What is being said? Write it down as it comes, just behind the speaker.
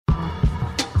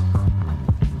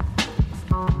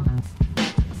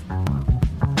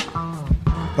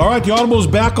All right, the Audible is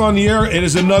back on the air. It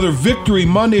is another victory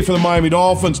Monday for the Miami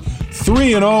Dolphins.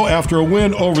 3-0 after a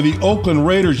win over the Oakland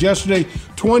Raiders yesterday,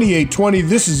 28-20.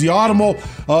 This is the Audible.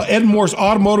 Ed Moore's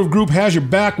Automotive Group has your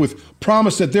back with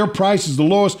promise that their price is the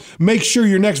lowest. Make sure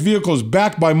your next vehicle is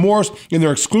backed by Morse in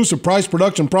their exclusive price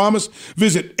production promise.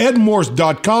 Visit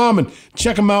edmorse.com and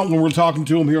check them out when we're talking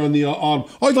to them here on the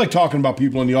Audible. I always like talking about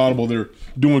people on the Audible that are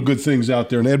doing good things out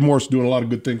there, and Ed Morse is doing a lot of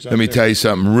good things out there. Let me tell you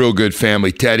something, real good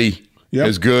family. Teddy. Yep.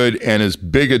 As good and as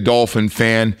big a Dolphin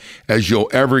fan as you'll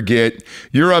ever get.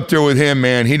 You're up there with him,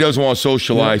 man. He doesn't want to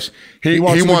socialize. Yep. He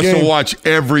wants to watch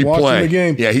every play. The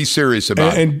game. Yeah, he's serious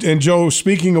about it. And Joe,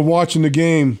 speaking of watching the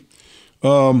game,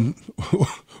 what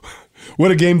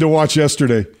a game to watch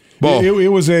yesterday. Well, it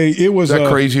was that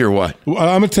crazy or what? I'm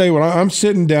gonna tell you what. I'm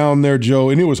sitting down there, Joe,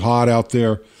 and it was hot out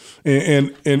there,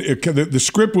 and the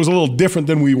script was a little different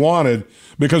than we wanted.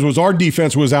 Because it was our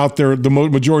defense was out there the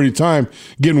majority of the time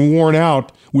getting worn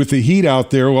out with the heat out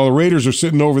there while the Raiders are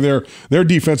sitting over there. Their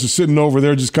defense is sitting over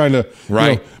there just kind of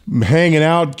hanging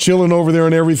out, chilling over there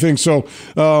and everything. So,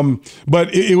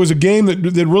 but it was a game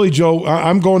that really, Joe,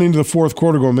 I'm going into the fourth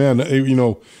quarter going, man, I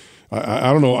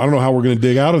don't know how we're going to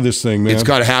dig out of this thing, man. It's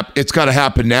got to happen. It's got to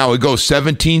happen now. It goes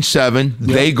 17-7. Yep.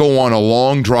 They go on a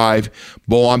long drive.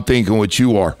 Bo, I'm thinking what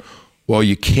you are. Well,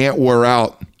 you can't wear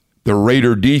out the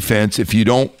Raider defense if you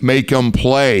don't make them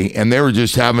play. And they were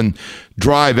just having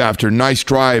drive after nice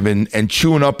drive and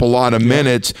chewing up a lot of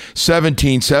minutes.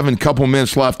 17-7, couple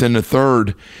minutes left in the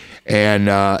third. And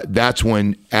that's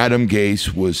when Adam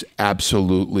Gase was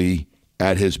absolutely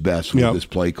at his best with this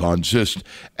play con. Just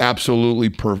absolutely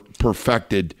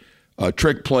perfected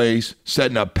trick plays,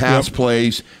 setting up pass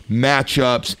plays,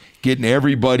 matchups, getting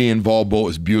everybody involved. Bo,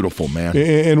 is beautiful, man.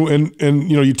 And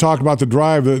you talk about the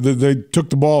drive. They took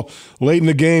the ball late in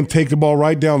the game, take the ball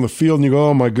right down the field, and you go,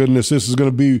 oh, my goodness, this is going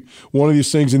to be one of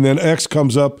these things. And then X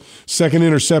comes up, second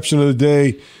interception of the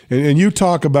day. And you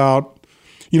talk about,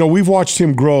 we've watched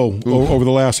him grow over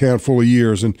the last handful of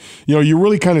years. And, you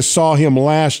really kind of saw him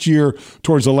last year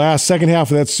towards the second half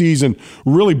of that season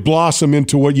really blossom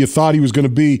into what you thought he was going to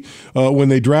be when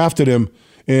they drafted him.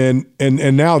 And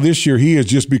now this year he has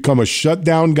just become a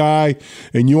shutdown guy.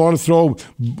 And you want to throw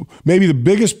maybe the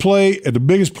biggest play at the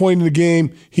biggest point in the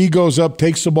game. He goes up,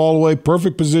 takes the ball away,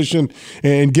 perfect position,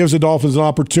 and gives the Dolphins an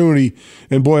opportunity.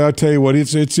 And boy, I tell you what,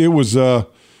 he's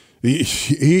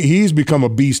become a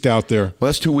beast out there. Well,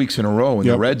 that's 2 weeks in a row in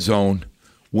the red zone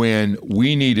when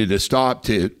we needed to stop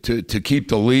to keep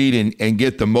the lead and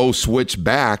get the most switch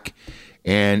back.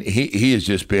 And he has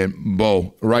just been,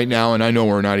 Bo, right now, and I know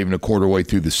we're not even a quarter way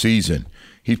through the season,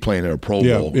 he's playing at a Pro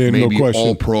Bowl, maybe no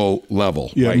all-pro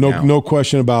level right now. No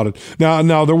question about it.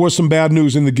 Now there was some bad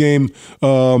news in the game.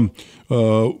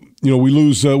 We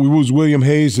lose William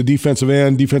Hayes, the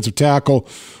defensive tackle,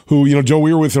 who, Joe,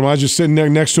 we were with him. I was just sitting there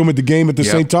next to him at the game at the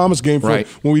St. Thomas game when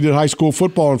we did high school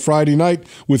football on Friday night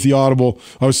with the Audible.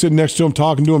 I was sitting next to him,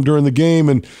 talking to him during the game,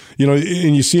 and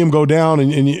and you see him go down,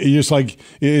 and you just like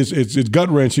it's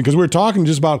gut-wrenching because we were talking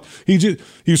just about he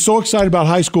was so excited about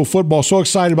high school football, so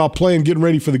excited about playing, getting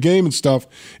ready for the game and stuff,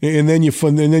 and then you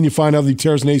find out that he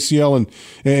tears an ACL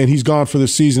and he's gone for the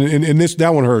season, and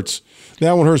that one hurts.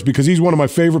 That one hurts because he's one of my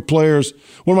favorite players.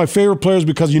 One of my favorite players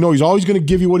because he's always going to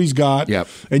give you what he's got. Yep.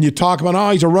 And you talk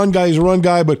about, he's a run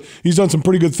guy, but he's done some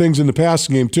pretty good things in the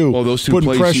passing game too. Well, those two putting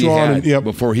plays pressure he on had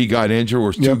before he got injured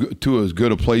were two as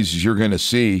good of plays as you're going to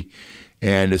see.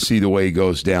 And to see the way he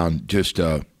goes down, just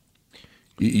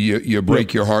you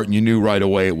break your heart, and you knew right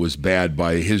away it was bad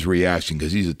by his reaction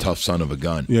because he's a tough son of a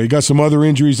gun. Yeah, he got some other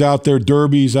injuries out there.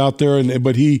 Derby's out there,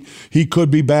 but he could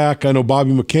be back. I know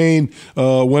Bobby McCain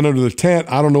went under the tent.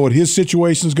 I don't know what his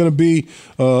situation is going to be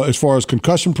as far as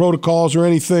concussion protocols or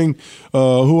anything.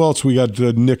 Who else we got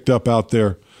nicked up out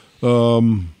there?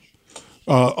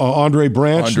 Andre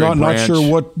Branch. Not sure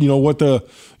what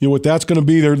what that's going to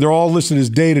be. They're all listed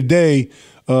as day to day.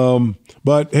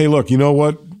 But hey, look, you know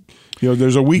what?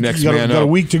 There's a week. You got a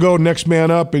week to go. Next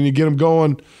man up, and you get them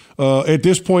going. At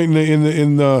this point in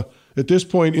the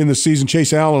season,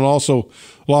 Chase Allen also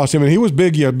lost him, and he was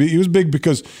big. Yeah, he was big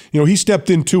because he stepped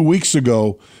in 2 weeks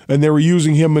ago, and they were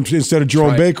using him instead of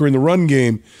Jerome Baker in the run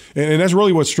game, and that's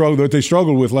really what they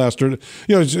struggled with last year.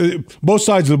 Both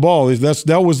sides of the ball.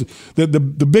 That was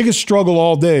the biggest struggle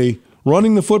all day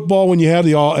running the football when you had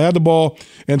the ball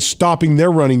and stopping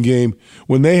their running game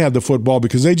when they had the football,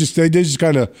 because they just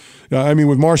kind of,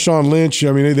 with Marshawn Lynch,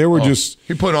 they were just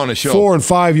he put on a show, 4 and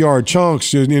 5 yard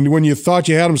chunks, and when you thought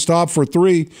you had him stopped for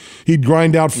 3, he'd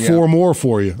grind out 4 more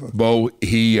for you. Bo,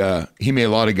 he made a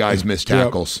lot of guys miss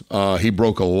tackles. He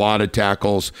broke a lot of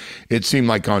tackles. It seemed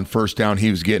like on first down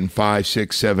he was getting 5,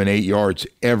 6, 7, 8 yards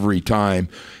every time,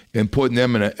 and putting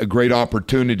them in a great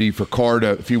opportunity for Carr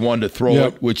to, if he wanted to throw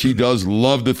it, which he does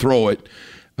love to throw it.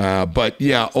 But,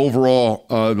 yeah, overall,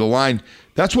 the line,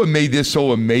 that's what made this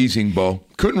so amazing, Bo.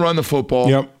 Couldn't run the football.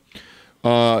 Yep.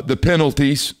 The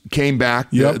penalties came back.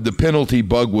 Yep. The penalty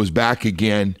bug was back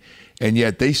again, and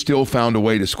yet they still found a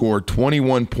way to score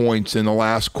 21 points in the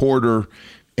last quarter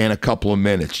and a couple of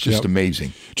minutes. Just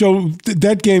amazing. Joe,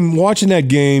 that game, watching that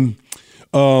game,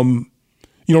 Ryan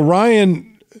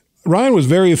was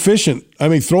very efficient.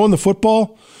 Throwing the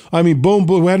football. Boom, boom.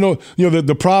 We had no,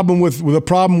 the problem with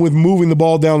moving the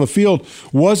ball down the field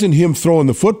wasn't him throwing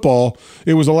the football.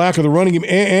 It was a lack of the running game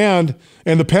and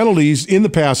the penalties in the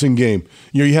passing game.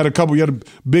 You had a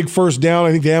big first down.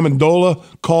 I think to Amendola,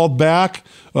 called back.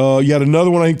 You had another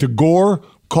one, I think, to Gore,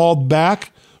 called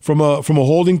back from a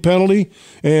holding penalty,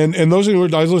 and those are,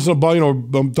 I was listening to Bob,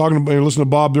 listening to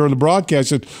Bob during the broadcast.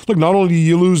 I said, look, not only do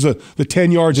you lose the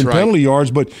 10 yards in penalty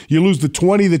yards, but you lose the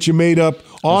 20 that you made up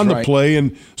on the play,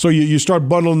 and so you start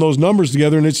bundling those numbers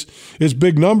together, and it's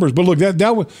big numbers. But look,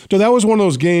 that was one of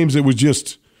those games that was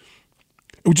just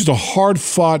a hard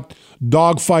fought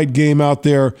dogfight game out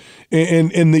there,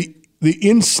 and the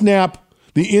in-snap.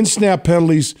 The in-snap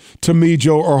penalties, to me,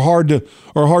 Joe, are hard to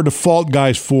fault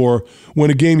guys for when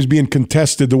a game's being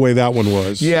contested the way that one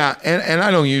was. Yeah, and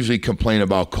I don't usually complain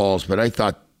about calls, but I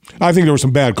think there were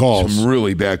some bad calls. Some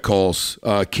really bad calls.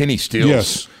 Kenny Stills.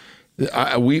 Yes.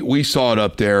 We saw it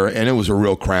up there, and it was a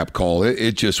real crap call.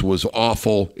 It just was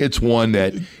awful. It's one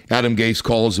that Adam Gase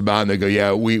calls about, and they go,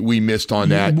 yeah, we missed on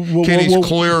that. Kenny's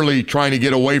clearly trying to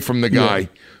get away from the guy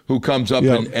who comes up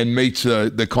and makes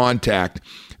the contact.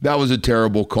 That was a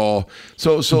terrible call.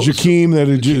 So Jakeem,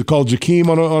 that called Jakeem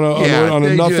on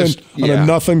a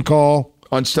nothing call.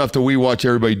 On stuff that we watch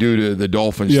everybody do to the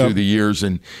Dolphins through the years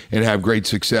and have great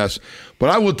success. But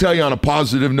I will tell you on a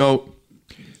positive note,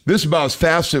 this is about as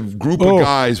fast a group of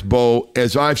guys, Bo,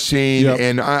 as I've seen. Yep.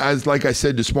 And like I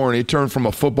said this morning, it turned from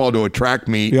a football to a track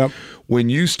meet. Yep. When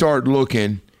you start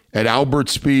looking at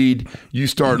Albert's speed, you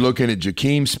start looking at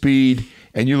Jakeem's speed,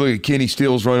 and you look at Kenny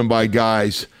Stills running by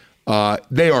guys.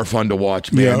 They are fun to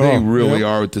watch, man. They really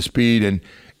are with the speed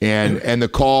and the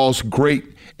calls, great.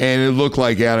 And it looked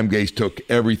like Adam Gase took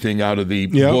everything out of the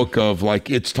book of, like,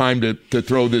 it's time to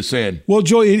throw this in. Well,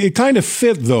 Joe, it kind of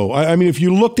fit, though. If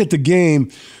you looked at the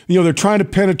game, they're trying to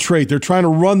penetrate. They're trying to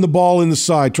run the ball in the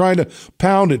side, trying to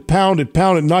pound it,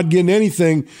 not getting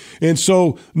anything. And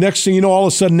so next thing you know, all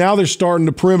of a sudden now they're starting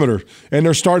the perimeter, and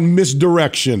they're starting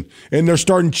misdirection, and they're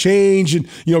starting change and,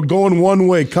 going one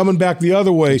way, coming back the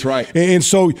other way. That's right. And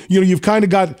so, you've kind of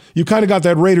got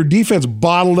that Raider defense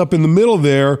bottled up in the middle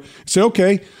there. Say,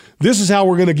 okay, this is how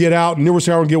we're going to get out, and this is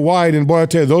how we're going to get wide. And boy, I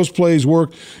tell you, those plays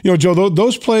work. Joe,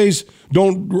 those plays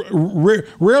don't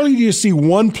rarely do you see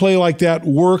one play like that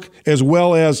work as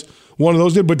well as one of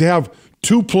those did. But to have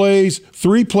 2 plays,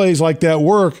 3 plays like that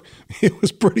work, it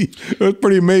was pretty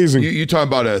amazing. You talk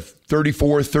about a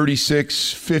 34,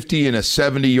 36, 50, and a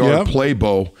 70-yard play,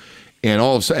 Bo. And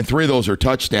all of a sudden, 3 of those are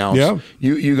touchdowns. Yeah.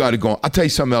 You got to go. I'll tell you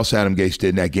something else Adam Gase did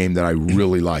in that game that I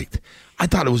really liked. I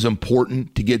thought it was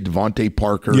important to get Devontae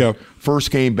Parker. Yeah.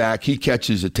 First game back, he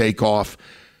catches a takeoff.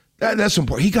 That's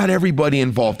important. He got everybody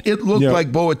involved. It looked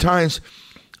like, Bo, at times,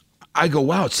 I go,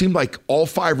 wow, it seemed like all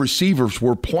 5 receivers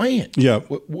were playing. Yeah.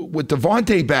 With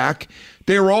Devontae back,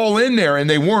 they were all in there, and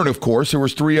they weren't, of course. There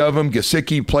was 3 of them.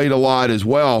 Gesicki played a lot as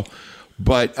well.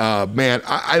 But, man,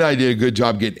 I did a good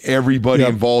job getting everybody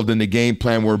involved in the game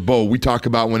plan where, Bo, we talk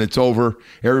about when it's over,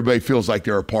 everybody feels like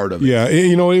they're a part of it. Yeah,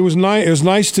 it was nice. It was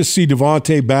nice to see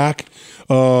Devontae back.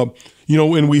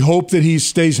 And we hope that he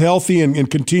stays healthy and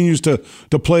continues to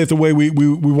play it the way we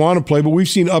want to play. But we've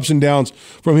seen ups and downs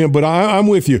from him. But I'm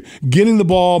with you. Getting the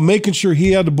ball, making sure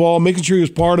he had the ball, making sure he was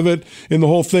part of it and the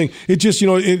whole thing. It just,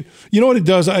 what it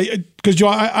does? Because, Joe,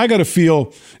 I got to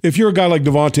feel, if you're a guy like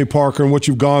Devontae Parker and what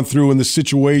you've gone through in the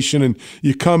situation, and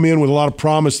you come in with a lot of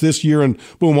promise this year and,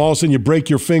 boom, all of a sudden you break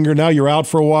your finger, now you're out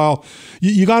for a while,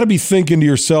 you got to be thinking to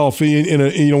yourself,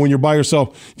 when you're by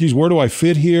yourself, geez, where do I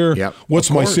fit here? Yep, what's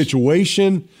my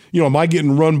situation? am I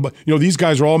getting run by, these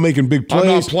guys are all making big plays. I'm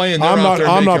not playing.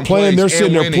 I'm not playing. They're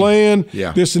sitting there playing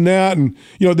this and that. And,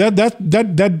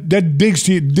 that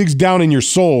digs down in your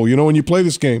soul, when you play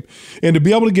this game. And to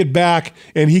be able to get back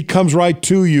and he comes right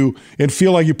to you and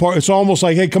feel like you're part, it's almost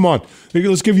like, hey, come on,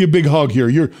 let's give you a big hug here.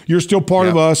 You're still part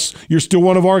of us. You're still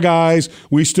one of our guys.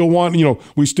 We still want, you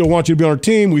to be on our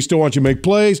team. We still want you to make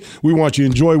plays. We want you to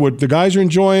enjoy what the guys are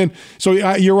enjoying. So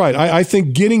you're right. I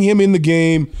think getting him in the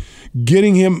game,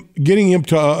 getting him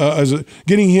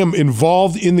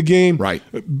involved in the game, right?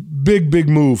 Big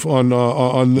move on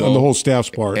the whole staff's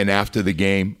part. And after the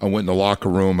game, I went in the locker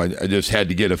room. I just had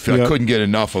to get a feel. I couldn't get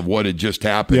enough of what had just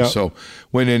happened. So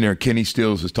went in there. Kenny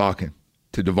Stills was talking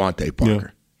to Devontae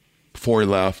Parker before he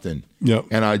left, and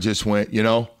I just went,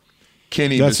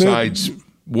 Kenny, besides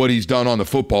what he's done on the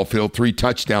football field, 3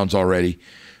 touchdowns already,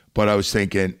 but I was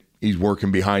thinking, he's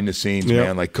working behind the scenes,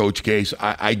 man, like Coach Case.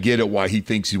 I get it why he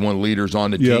thinks he's one of the leaders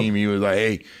on the team. He was like,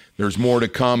 hey, there's more to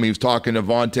come. He was talking to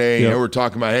Vontae. They were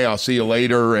talking about, hey, I'll see you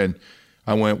later. And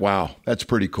I went, wow, that's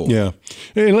pretty cool. Yeah.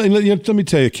 Hey, let me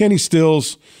tell you, Kenny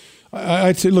Stills,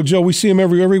 I'd say, look, Joe, we see him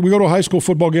every we go to a high school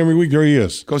football game every week. There he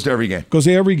is. Goes to every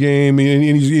game.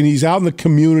 And he's out in the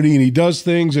community and he does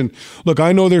things. And look,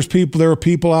 I know there are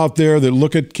people out there that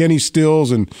look at Kenny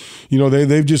Stills and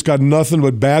they've just got nothing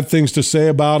but bad things to say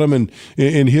about him and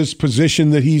in his position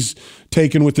that he's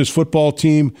taken with this football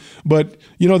team. But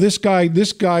this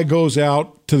guy goes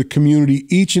out to the community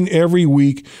each and every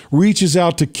week, reaches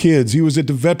out to kids. He was at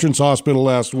the Veterans Hospital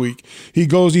last week. He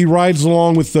rides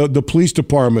along with the police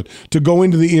department to go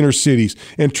into the inner cities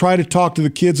and try to talk to the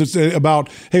kids about,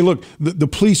 hey, look, the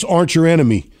police aren't your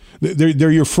enemy.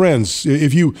 They're your friends.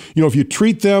 If you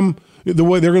treat them the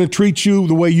way they're going to treat you,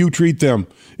 the way you treat them.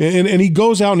 And he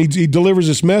goes out and he delivers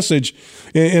this message.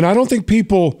 And I don't think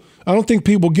people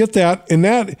get that, and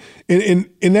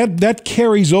that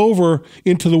carries over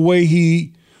into the way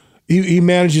he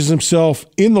manages himself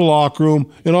in the locker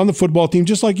room and on the football team,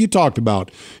 just like you talked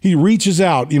about. He reaches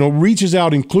out,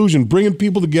 inclusion, bringing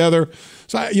people together.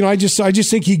 So I just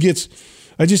think he gets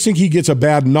a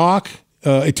bad knock.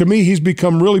 To me, he's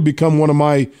really become one of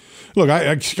my. Look,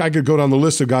 I could go down the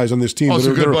list of guys on this team. It's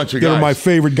a good bunch of guys. They're my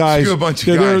favorite guys. It's a good bunch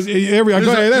of guys.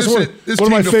 That's one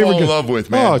of my favorite. Fall in love with,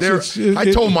 man.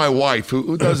 I told my wife,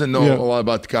 who doesn't know a lot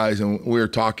about the guys, and we were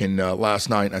talking last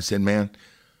night. And I said, man,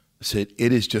 it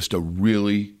is just a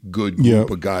really good group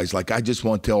of guys. Like, I just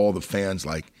want to tell all the fans,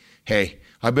 like, hey,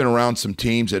 I've been around some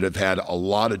teams that have had a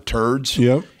lot of turds.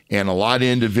 And a lot of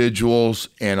individuals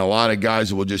and a lot of guys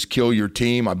that will just kill your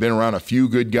team. I've been around a few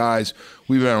good guys.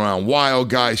 We've been around wild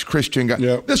guys, Christian guys.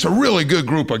 This is a really good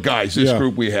group of guys, this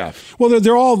group we have. Well,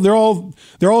 they're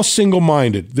all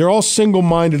single-minded. They're all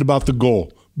single-minded about the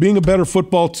goal. Being a better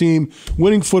football team,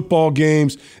 winning football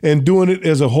games, and doing it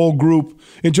as a whole group.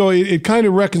 And Joe, it kind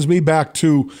of reckons me back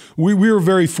to, we were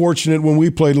very fortunate when we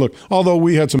played. Look, although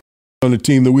we had some on the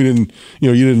team that we didn't,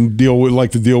 you didn't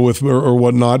like to deal with or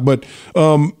whatnot, but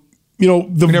we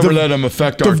never let them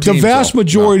affect our team. The vast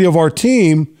majority of our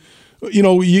team,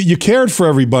 you cared for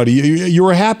everybody. You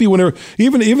were happy whenever,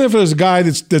 even if there's a guy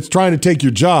that's trying to take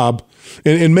your job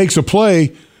and makes a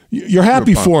play, you're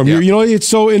happy for him. It's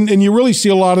so, and you really see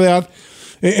a lot of that,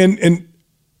 and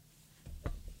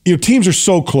teams are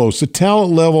so close. The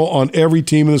talent level on every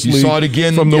team in this league, saw it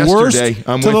again from the yesterday.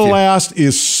 worst to the last,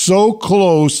 is so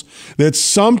close that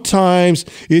sometimes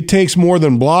it takes more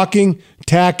than blocking,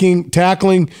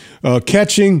 tackling,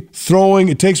 catching, throwing.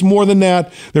 It takes more than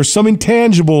that. There's some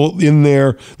intangible in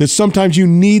there that sometimes you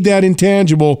need that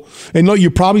intangible. And you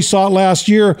probably saw it last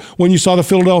year when you saw the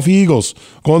Philadelphia Eagles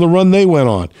go on the run they went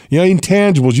on.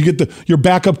 Intangibles. You get your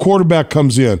backup quarterback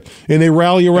comes in and they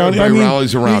rally around. Everybody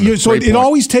rallies around. So it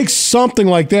always takes something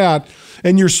like that.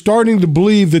 And you're starting to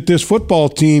believe that this football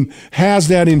team has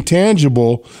that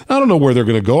intangible. I don't know where they're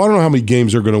going to go. I don't know how many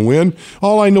games they're going to win.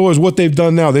 All I know is what they've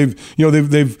done now.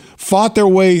 They've fought their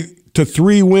way to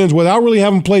 3 wins without really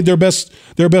having played their best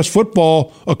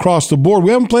football across the board.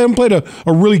 We haven't played a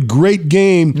really great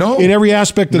game in every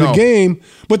aspect of the game,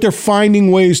 but they're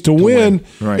finding ways to win.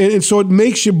 Right. And so it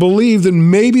makes you believe that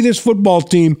maybe this football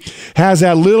team has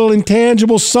that little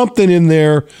intangible something in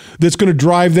there that's going to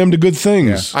drive them to good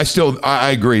things. Yeah.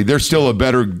 I agree. There's still a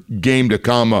better game to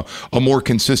come, a more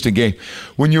consistent game.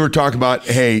 When you were talking about,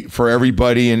 hey, for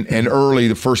everybody and early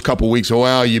the first couple of weeks,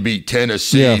 you beat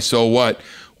Tennessee, so what?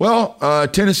 Well,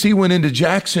 Tennessee went into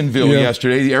Jacksonville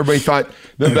yesterday. Everybody thought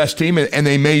the best team, and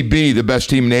they may be the best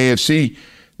team in the AFC.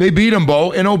 They beat them,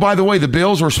 Bo. And, by the way, the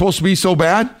Bills were supposed to be so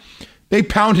bad. They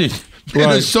pounded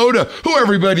Minnesota, who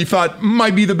everybody thought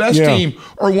might be the best team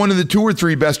or one of the 2 or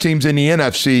 3 best teams in the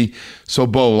NFC. So,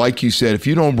 Bo, like you said, if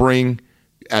you don't bring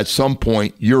at some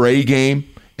point your A game,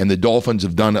 and the Dolphins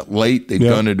have done it late. They've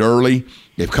done it early.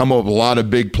 They've come up with a lot of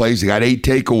big plays. They got 8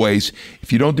 takeaways.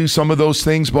 If you don't do some of those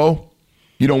things, Bo,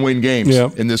 you don't win games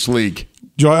in this league.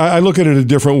 Joe, I look at it a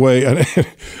different way, and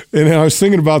I was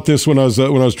thinking about this when I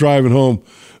was driving home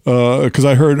because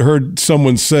I heard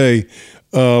someone say,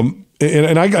 and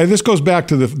this goes back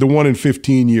to the 1 in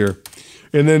 15 year,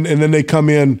 and then they come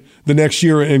in the next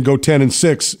year and go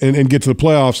 10-6 and get to the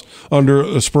playoffs under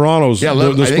Sperano's the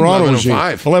Sperano regime.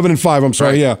 11-5. I'm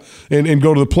sorry, right. and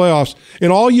go to the playoffs.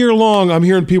 And all year long, I'm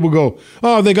hearing people go,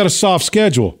 "Oh, they got a soft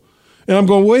schedule," and I'm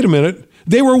going, "Wait a minute."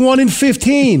 They were 1 in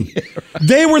 15.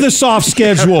 They were the soft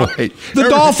schedule. Right. The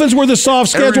Dolphins were the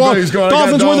soft schedule.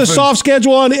 Dolphins were the soft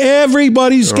schedule on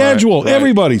everybody's schedule. Right.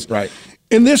 Everybody's. Right.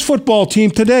 And this football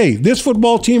team today, this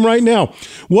football team right now,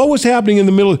 what was happening in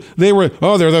the middle? They're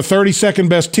the 32nd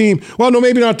best team. Well, no,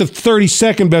 maybe not the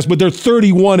 32nd best, but they're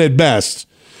 31 at best.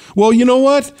 Well, you know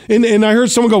what? And I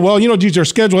heard someone go, well, geez, their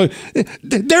schedule.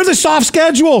 They're the soft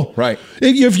schedule. Right.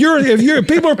 If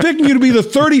people are picking you to be the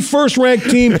 31st ranked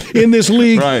team in this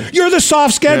league, right. You're the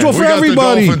soft schedule for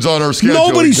everybody. We got the Dolphins on our schedule.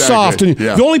 Nobody's soft.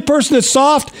 Yeah. The only person that's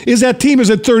soft is that team is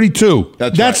at 32.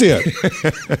 That's right.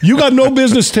 it. You got no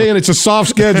business saying it's a soft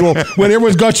schedule when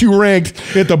everyone's got you ranked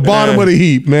at the bottom of the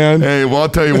heap, man. Hey, well, I'll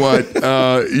tell you what.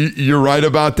 You're right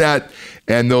about that.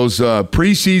 And those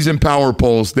preseason power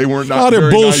polls, they weren't not they're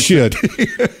very bullshit.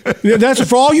 Nice. That's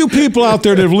for all you people out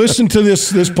there that have listened to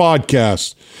this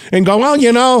podcast and go,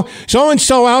 well,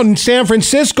 so-and-so out in San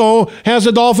Francisco has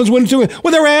the Dolphins winning 2.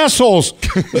 Well, they're assholes.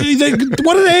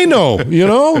 What do they know,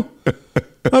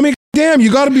 I mean, damn,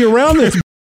 you got to be around this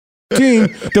team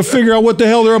to figure out what the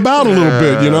hell they're about a little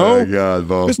bit, Oh, God,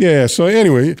 Bo. Yeah, so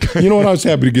anyway, you know what? I was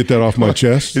happy to get that off my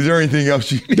chest. Is there anything else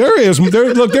you need? There is.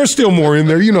 Look, there's still more in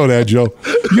there. You know that, Joe.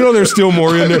 There's still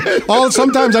more in there.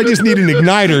 Sometimes I just need an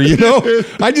igniter,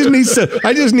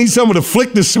 I just need someone to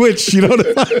flick the switch,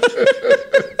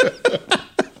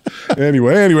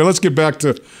 Anyway, let's get back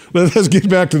to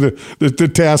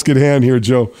the task at hand here,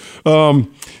 Joe.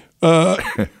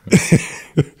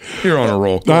 You're on a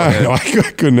roll. I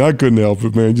couldn't help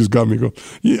it, man. It just got me going.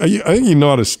 I think you know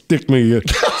how to stick me.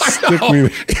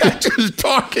 Just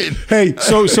talking. Hey,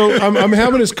 so I'm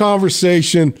having this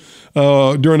conversation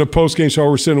during the post-game show.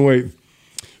 We're sitting waiting.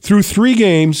 Through three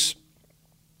games,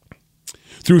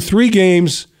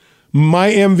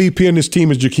 my MVP in this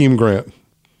team is Jakeem Grant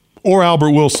or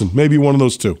Albert Wilson, maybe one of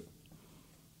those two.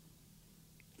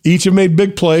 Each have made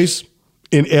big plays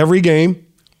in every game.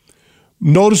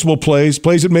 Noticeable plays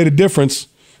that made a difference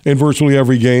in virtually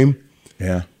every game.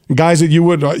 Yeah, guys that you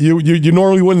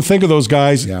normally wouldn't think of those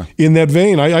guys in that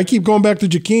vein. I keep going back to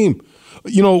Jakeem.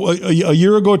 A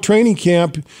year ago at training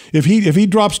camp, if he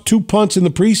drops 2 punts in the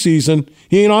preseason,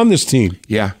 he ain't on this team.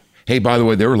 Yeah. Hey, by the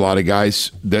way, there were a lot of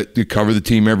guys that cover the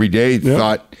team every day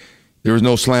thought there was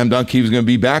no slam dunk he was going to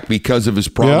be back because of his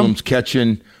problems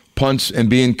catching punts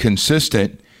and being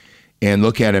consistent. And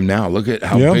look at him now. Look at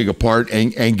how big a part.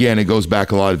 And again, it goes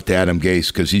back a lot to Adam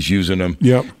Gase because he's using him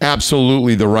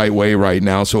absolutely the right way right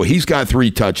now. So he's got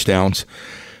 3 touchdowns.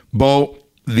 Bo,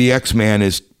 the X-Man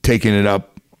is taking it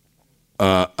up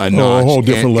a notch. A whole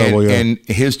different level, And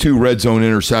his 2 red zone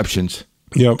interceptions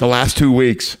the last 2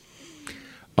 weeks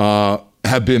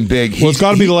have been big. Well, it's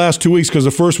got to be the last 2 weeks because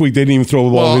the first week they didn't even throw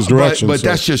the ball in his direction. But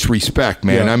that's just respect,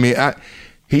 man. I mean,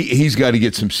 He's got to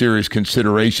get some serious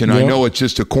consideration. I know it's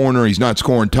just a corner. He's not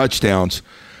scoring touchdowns,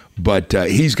 but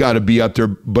he's got to be up there.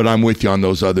 But I'm with you on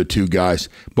those other 2 guys.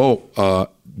 Bo,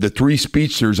 the 3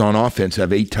 speedsters on offense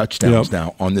have 8 touchdowns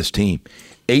now on this team.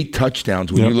 8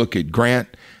 touchdowns. When you look at Grant,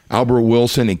 Albert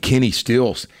Wilson, and Kenny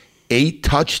Stills, 8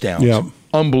 touchdowns.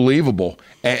 Unbelievable.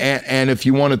 And if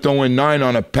you want to throw in 9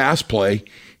 on a pass play,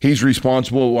 he's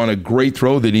responsible on a great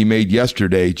throw that he made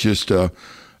yesterday. Just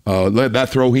that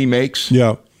throw he makes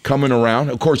coming around.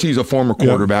 Of course, he's a former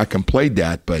quarterback and played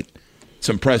that, but it's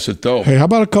impressive throw. Hey, how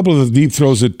about a couple of the deep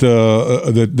throws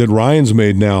that Ryan's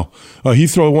made now? He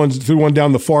threw one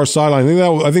down the far sideline.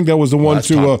 I think that was the one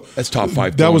that's top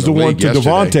 5. That was the one to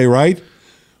Devontae, right?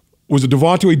 Was it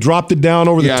Devontae? He dropped it down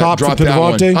over the top to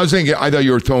Devontae? I thought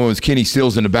you were throwing with Kenny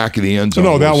Stills in the back of the end zone.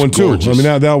 No, that one too. Gorgeous. I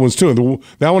mean, that one's too.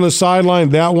 That one on the sideline,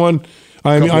 that one.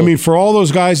 I mean, for all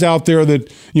those guys out there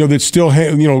that that still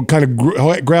kind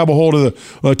of grab a hold of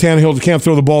the Tannehill that can't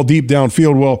throw the ball deep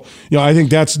downfield. Well, I think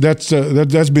that's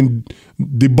been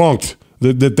debunked.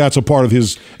 That's a part of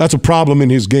that's a problem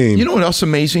in his game. You know what else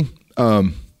amazing?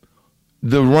 The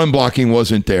run blocking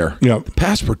wasn't there. Yep. The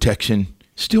pass protection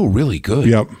still really good.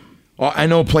 Yep. I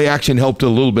know play action helped a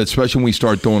little bit, especially when we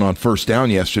started throwing on first down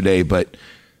yesterday, but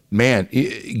man,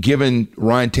 giving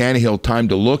Ryan Tannehill time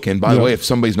to look. And by the way, if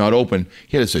somebody's not open,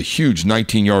 he has a huge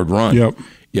 19-yard run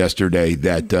yesterday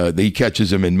that he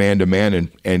catches him in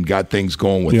man-to-man and got things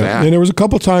going with that. And there was a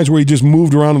couple times where he just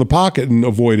moved around in the pocket and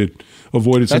avoided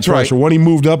some pressure. When he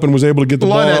moved up and was able to get the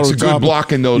ball out of the top. That's a good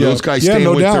blocking, though. Those guys staying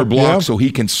with their block so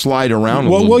he can slide around a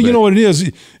little bit. Well, you know what it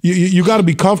is? You got to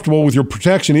be comfortable with your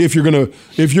protection if you're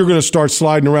gonna start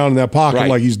sliding around in that pocket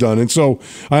like he's done. And so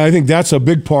I think that's a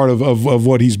big part of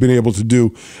what he's been able to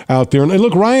do out there. And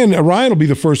look, Ryan will be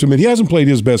the first to admit he hasn't played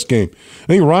his best game. I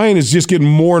think Ryan is just getting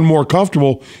more and more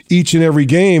comfortable each and every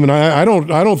game. And I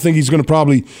don't think he's going to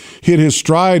probably hit his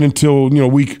stride until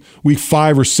week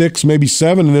 5 or 6, maybe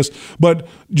 7 in this. But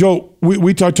Joe,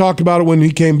 we talked about it when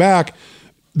he came back.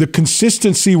 The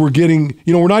consistency we're getting,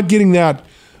 we're not getting that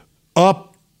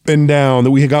up and down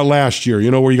that we got last year.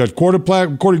 Where you got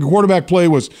quarterback play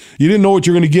was you didn't know what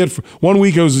you're going to get. One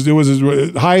week it was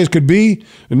as high as could be,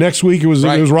 the next week it was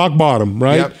rock bottom,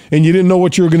 right? Yep. And you didn't know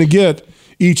what you were going to get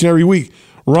each and every week.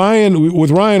 Ryan, you're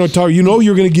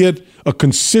going to get a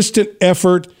consistent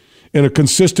effort and a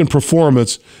consistent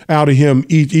performance out of him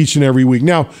each and every week.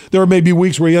 Now, there may be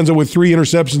weeks where he ends up with 3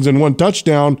 interceptions and 1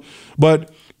 touchdown,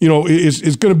 but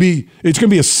it's going to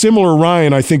be a similar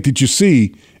Ryan, I think, that you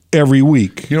see every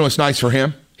week. What's nice for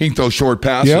him? He can throw short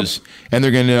passes, and they're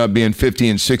going to end up being 50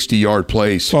 and 60-yard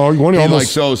plays. Oh, one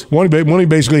he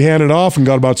basically handed off and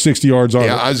got about 60 yards on it.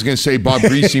 Yeah, I was going to say Bob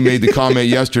Greasy made the comment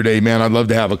yesterday, man, I'd love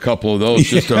to have a couple of those.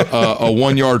 Just a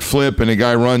 1-yard flip and a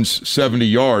guy runs 70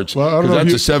 yards. Well,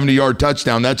 that's a 70-yard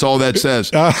touchdown. That's all that says.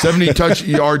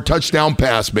 70-yard touchdown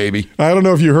pass, baby. I don't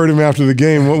know if you heard him after the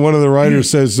game. One of the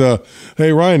writers says,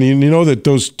 hey, Ryan, you know that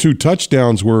those 2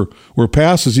 touchdowns were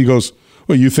passes? He goes,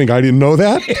 well, you think I didn't know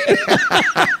that?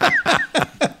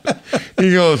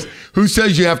 He goes, who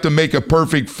says you have to make a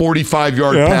perfect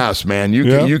 45-yard pass, man?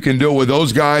 You can do it with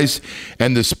those guys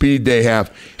and the speed they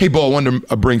have. Hey, Bo, I wanted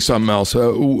to bring something else.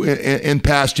 In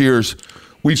past years,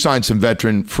 we've signed some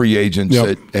veteran free agents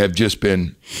that have just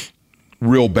been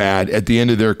real bad at the end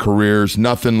of their careers,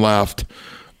 nothing left.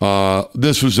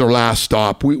 This was their last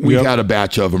stop. We've had a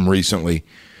batch of them recently.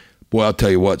 Well, I'll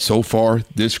tell you what, so far,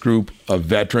 this group of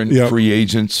veteran free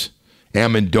agents,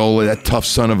 Amendola, that tough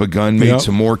son of a gun, made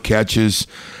some more catches.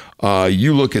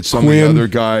 You look at some of the other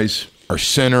guys, our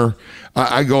center.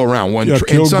 I go around.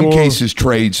 In some cases,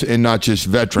 trades and not just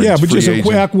veterans. Yeah, but just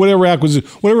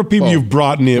whatever people you've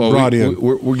brought in.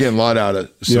 We're getting a lot out of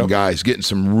some guys, getting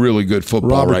some really good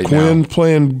football Robert Quinn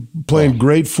playing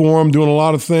great form, doing a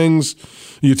lot of things.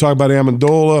 You talk about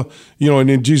Amendola, and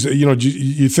then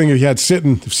you think he had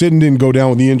Sitton didn't go down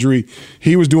with the injury.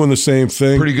 He was doing the same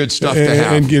thing. Pretty good stuff to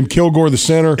have. And Kilgore, the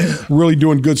center, really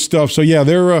doing good stuff. So yeah,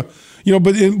 they're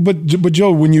but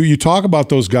Joe, when you talk about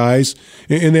those guys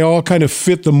and they all kind of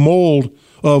fit the mold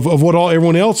of what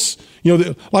everyone else.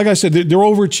 Like I said, they're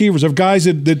overachievers of guys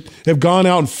that have gone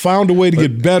out and found a way to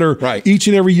get better each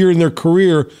and every year in their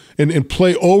career and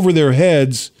play over their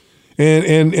heads.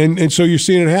 And so you're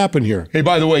seeing it happen here. Hey,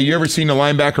 by the way, you ever seen a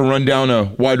linebacker run down a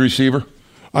wide receiver?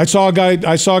 I saw a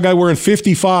guy wearing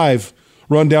 55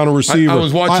 run down a receiver. I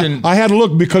was watching. I had to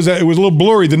look because it was a little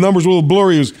blurry. The numbers were a little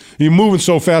blurry. He was moving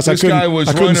so fast. This guy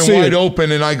was running wide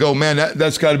open, and I go, man,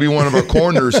 that's got to be one of our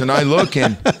corners. And I look,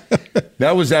 and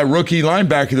that was that rookie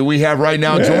linebacker that we have right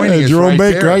now joining us. Jerome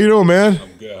Baker, there. how you doing, man?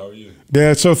 I'm good. How are you?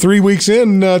 Yeah. So 3 weeks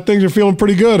in, things are feeling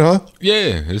pretty good, huh?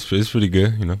 Yeah, it's pretty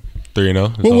good.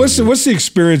 3-0. Well, what's the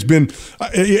experience been?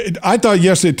 I thought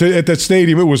yesterday at that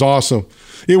stadium it was awesome.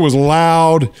 It was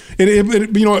loud,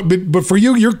 but for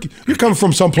you, you're coming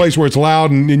from some place where it's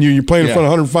loud and you're playing in front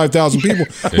of 105,000 people.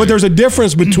 But there's a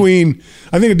difference between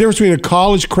a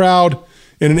college crowd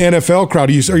and an NFL crowd.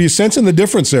 Are you sensing the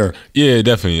difference there? Yeah,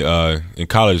 definitely. In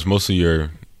college, most of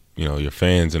your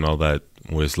fans and all that,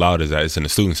 where it's loud is it's in the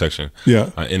student section.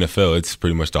 Yeah. NFL, it's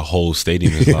pretty much the whole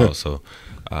stadium is loud. So.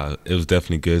 It was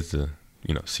definitely good to,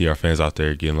 see our fans out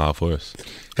there getting loud for us.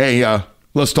 Hey,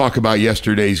 let's talk about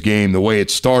yesterday's game. The way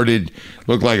it started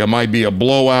looked like it might be a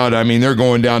blowout. I mean, they're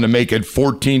going down to make it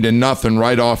 14-0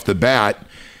 right off the bat.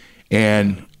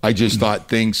 And I just thought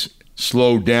things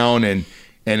slowed down and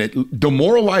it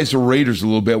demoralized the Raiders a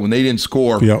little bit when they didn't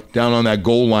score down on that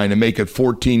goal line and make it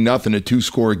 14-0, a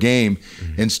 2-score game.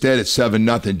 Instead, it's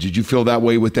 7-0. Did you feel that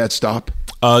way with that stop?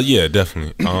 Yeah,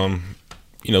 definitely.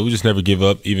 we just never give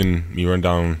up. Even you run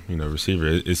down, receiver.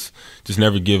 It's just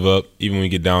never give up. Even when we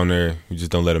get down there, we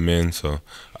just don't let them in. So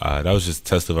that was just a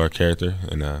test of our character,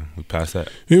 and we passed that.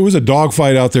 It was a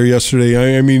dogfight out there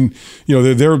yesterday. I mean,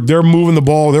 they're moving the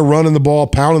ball, they're running the ball,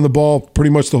 pounding the ball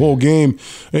pretty much the whole game.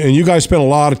 And you guys spent a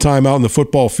lot of time out in the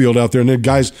football field out there, and then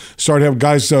guys started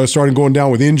going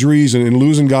down with injuries and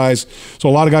losing guys. So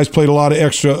a lot of guys played a lot of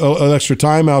extra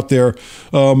time out there.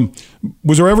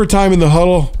 Was there ever a time in the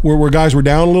huddle where guys were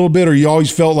down a little bit, or you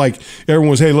always felt like everyone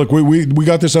was, hey, look, we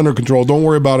got this under control. Don't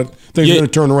worry about it. Things are going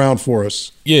to turn around for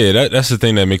us. Yeah, that's the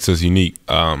thing that makes us unique.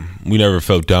 We never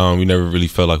felt down. We never really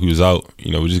felt like we was out.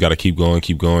 We just got to keep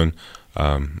going.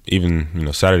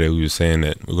 Even Saturday we were saying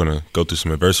that we're going to go through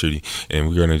some adversity and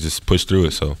we're going to just push through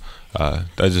it. So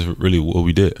that's just really what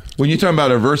we did. When you're talking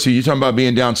about adversity, you're talking about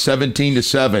being down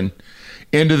 17-7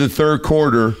 into the third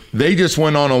quarter. They just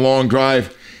went on a long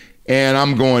drive. And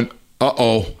I'm going,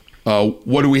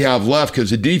 what do we have left?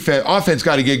 Because the offense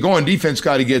got to get going. Defense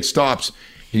got to get stops.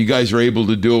 And you guys are able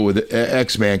to do it with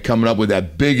X-Man coming up with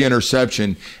that big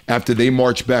interception after they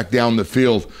march back down the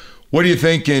field. What are you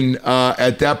thinking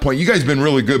at that point? You guys have been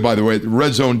really good, by the way. The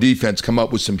red zone defense come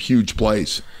up with some huge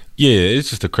plays. Yeah,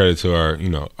 it's just a credit to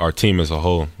our team as a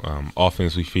whole.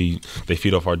 Offense, they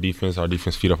feed off our defense. Our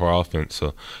defense feed off our offense.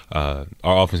 So our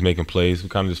offense making plays. We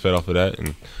kind of just fed off of that,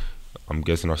 and I'm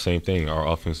guessing our same thing. Our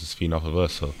offense is feeding off of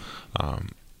us. So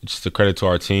just a credit to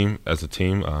our team as a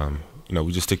team.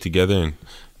 We just stick together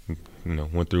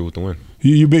and went through with the win.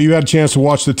 You had a chance to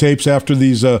watch the tapes after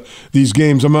these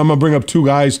games. I'm going to bring up two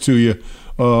guys to you.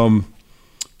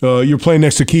 You're playing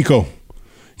next to Kiko.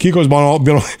 Kiko's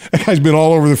that guy's been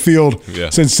all over the field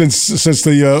since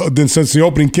the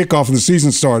opening kickoff of the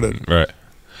season started. Right.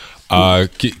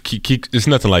 It's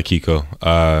nothing like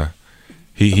Kiko.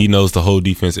 He knows the whole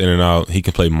defense in and out. He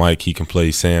can play Mike. He can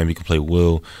play Sam. He can play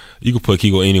Will. You can put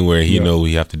Kiko anywhere. He know what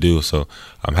he have to do. So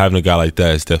having a guy like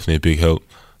that is definitely a big help.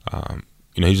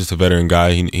 He's just a veteran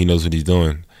guy. He knows what he's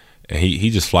doing, and he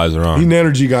just flies around. He's an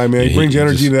energy guy, man. He brings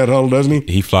energy to that huddle, doesn't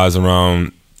he? He flies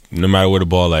around no matter where the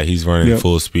ball at. He's running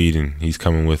full speed, and he's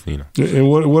coming with. And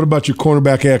what about your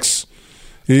cornerback X?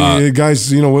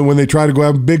 Guys, when they try to go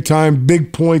out big time,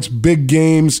 big points, big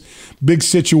games, big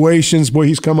situations, boy,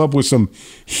 he's come up with some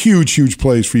huge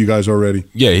plays for you guys already.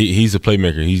 Yeah, he's a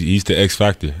playmaker. He's the X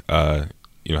factor. Having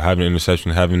an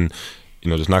interception,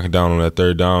 just knocking down on that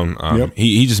third down.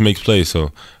 He just makes plays.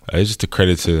 So it's just a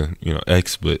credit to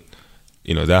X, but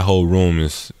that whole room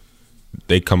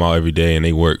they come out every day and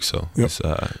they work. So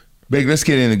Big. Let's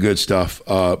get into good stuff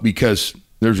because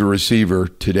there's a receiver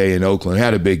today in Oakland,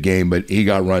 had a big game, but he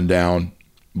got run down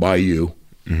by you.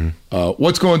 Mm-hmm.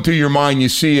 What's going through your mind? You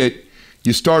see it.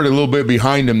 You started a little bit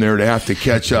behind him there to have to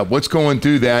catch up. What's going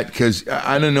through that? Because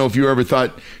I don't know if you ever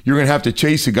thought you're going to have to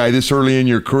chase a guy this early in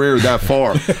your career that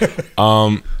far.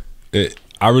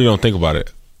 I really don't think about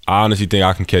it. I honestly think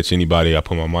I can catch anybody I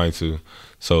put my mind to.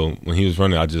 So when he was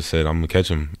running, I just said, I'm going to catch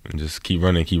him and just keep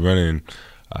running. And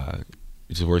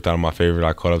it just worked out in my favor.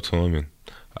 I caught up to him and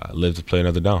lived to play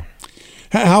another down.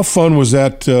 How fun was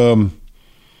that?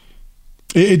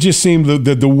 It just seemed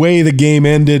that the way the game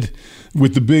ended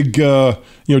with the big,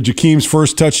 Jakeem's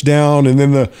first touchdown, and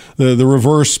then the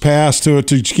reverse pass to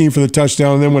Jakeem for the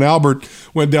touchdown, and then when Albert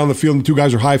went down the field and the two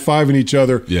guys are high-fiving each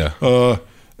other. Yeah.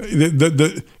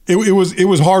 It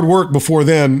was hard work before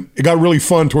then. It got really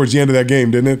fun towards the end of that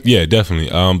game, didn't it? Yeah, definitely.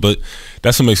 But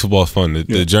that's what makes football fun.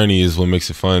 The journey is what makes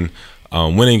it fun.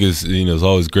 Winning is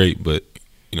always great, but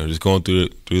just going through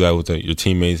that with your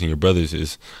teammates and your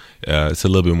brothers it's a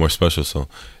little bit more special. So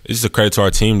it's just a credit to our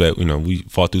team that we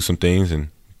fought through some things and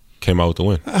came out with the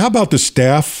win. How about the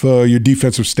staff, your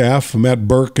defensive staff, Matt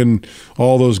Burke and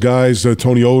all those guys,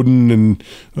 Tony Oden and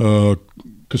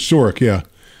Kasurik? Yeah.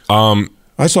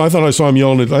 I thought I saw him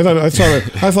yelling at. I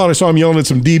thought I saw him yelling at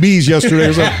some DBs yesterday. It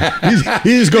was like,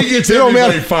 he gets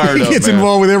everybody fired up. He gets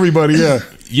involved with everybody. Yeah.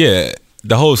 Yeah.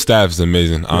 The whole staff is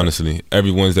amazing, honestly. Yeah.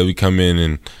 Every Wednesday we come in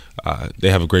and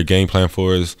they have a great game plan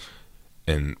for us.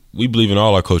 And we believe in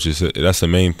all our coaches. That's the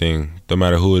main thing. No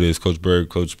matter who it is, Coach Berg,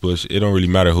 Coach Bush, it don't really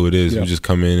matter who it is. Yeah. We just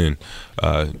come in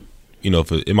and,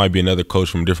 if it might be another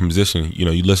coach from a different position,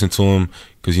 you listen to them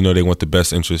because they want the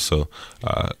best interest. So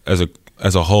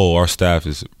as a whole, our staff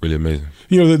is really amazing.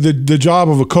 The job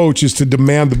of a coach is to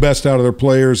demand the best out of their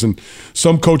players, and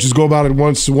some coaches go about it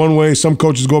one way. Some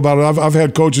coaches go about it. I've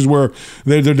had coaches where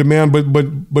they demand,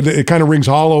 but it kind of rings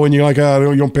hollow, and you're like,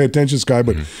 you don't pay attention to this guy.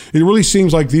 But It really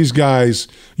seems like these guys,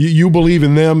 you believe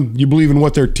in them. You believe in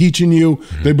what they're teaching you.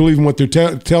 Mm-hmm. They believe in what they're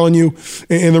telling you.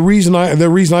 And the reason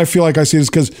I feel like I say it is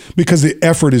because the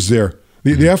effort is there.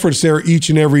 The effort's there each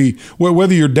and every,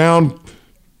 whether you're down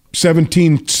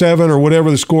 17-7 or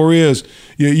whatever the score is,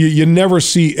 you never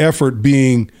see effort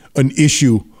being an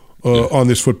issue on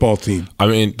this football team. I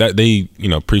mean, that they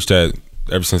preach that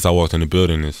ever since I walked in the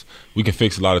building. Is we can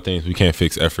fix a lot of things, we can't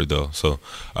fix effort though. So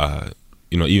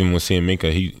even when seeing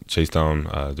Minka, he chased down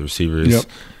the receivers. Yep.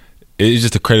 It's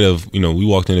just a credit of we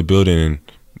walked in the building and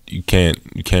you can't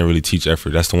really teach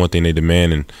effort. That's the one thing they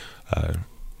demand, and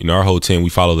our whole team, we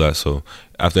follow that. So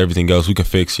after everything else, we can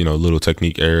fix little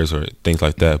technique errors or things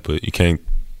like that, but you can't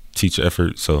teach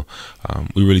effort. So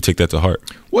we really take that to heart.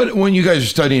 When you guys are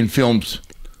studying films,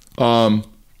 what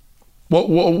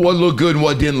looked good and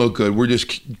what didn't look good? We're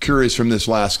just curious from this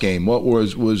last game. What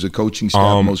was the coaching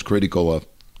staff most critical of?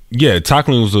 Yeah,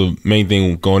 tackling was the main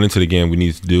thing going into the game we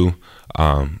needed to do.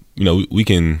 We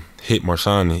can hit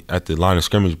Marshawn at the line of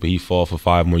scrimmage, but he fall for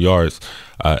 5 more yards.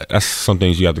 That's some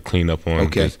things you have to clean up on.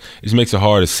 Okay. It just makes it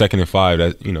hard. It's 2nd and 5.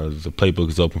 That the playbook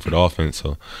is open for the offense.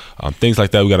 So things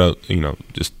like that we gotta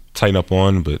just tighten up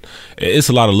on. But it's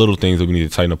a lot of little things that we need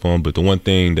to tighten up on. But the one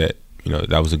thing that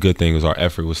that was a good thing was our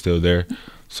effort was still there.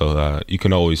 So you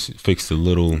can always fix the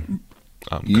little.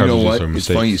 You know what? It's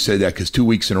funny you say that because 2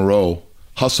 weeks in a row,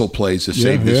 hustle plays to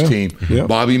save this team. Yeah.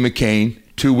 Bobby McCain.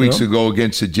 2 weeks ago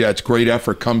against the Jets. Great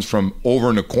effort comes from over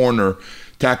in the corner,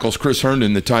 tackles Chris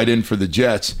Herndon, the tight end for the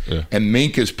Jets. Yeah. And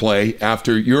Minka's play,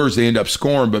 after yours, they end up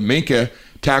scoring, but Minka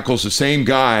tackles the same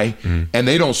guy, and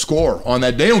they don't score on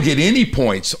that. They don't get any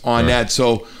points on that.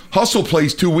 So hustle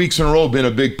plays 2 weeks in a row have been a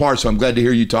big part, so I'm glad to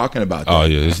hear you talking about that. Oh,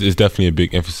 yeah. It's definitely a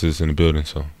big emphasis in the building,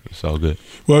 so it's all good.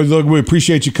 Well, look, we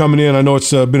appreciate you coming in. I know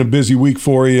it's been a busy week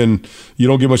for you, and you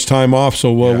don't get much time off,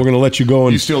 so we're going to let you go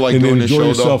and, you still like doing the enjoy show,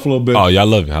 yourself though? a little bit. Oh, yeah, I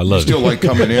love it. You still like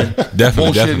coming in?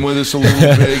 Definitely. Bullshitting with us a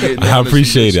little bit. I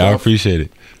appreciate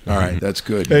it. All right, that's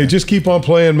good. Hey, man. just keep on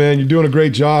playing, man. You're doing a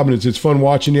great job, and it's fun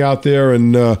watching you out there.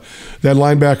 And that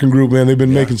linebacking group, man, they've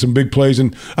been making some big plays.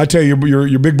 And I tell you,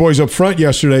 your big boys up front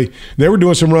yesterday, they were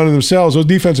doing some running themselves. Those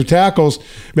defensive tackles,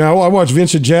 man. I watched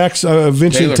Vincent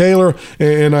Taylor,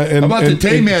 and how about the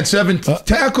Tay man? 7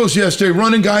 tackles yesterday,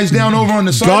 running guys down over on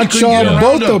the side.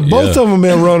 Both of them,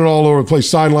 man, running all over the place,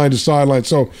 sideline to sideline.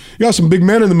 So you got some big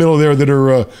men in the middle there that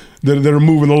are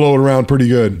moving the load around pretty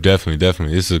good.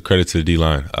 Definitely. This is a credit to the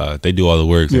D-line. They do all the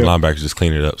work. The linebackers just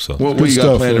clean it up. So what you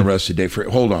got planned the rest of the day?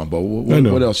 Hold on, Bo.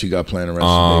 What else you got planned the rest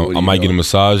of the day? I might get a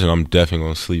massage, and I'm definitely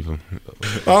going to sleep him.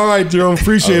 All right, Jerome.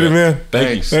 Appreciate it, man.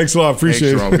 Thanks a lot.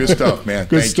 Appreciate it. Good stuff, man.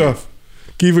 Good stuff.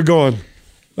 Keep it going.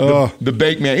 The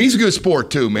bake man, he's a good sport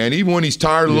too, man. Even when he's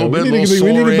tired a little bit, we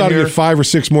need about to get 5 or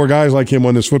 6 more guys like him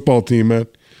on this football team, man.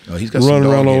 Oh, he's got running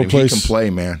around all over the place. He can play,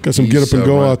 man. Got some get up and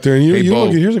go out there. And you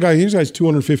look, here's a guy. Here's a guy's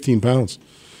 215 pounds,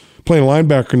 playing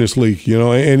linebacker in this league.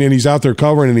 And he's out there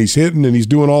covering and he's hitting and he's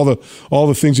doing all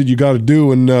the things that you got to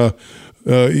do. And I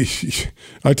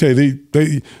tell you,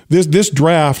 this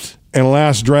draft and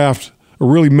last draft are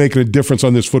really making a difference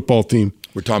on this football team.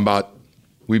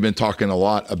 We've been talking a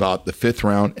lot about the 5th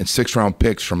round and 6th round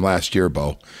picks from last year,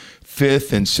 Bo.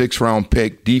 5th and 6th round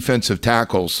pick defensive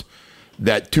tackles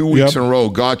that 2 weeks in a row,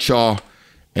 Gottschall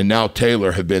and now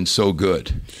Taylor have been so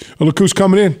good. Well, look who's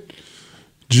coming in.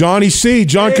 Johnny C.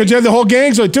 Because you had the whole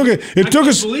gang, so it took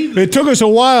us a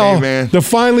while to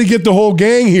finally get the whole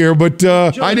gang here. But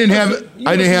I didn't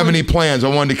have any plans.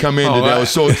 I wanted to come in today.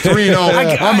 So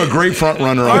 3-0. I'm a great front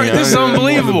runner. This is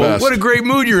unbelievable. What a great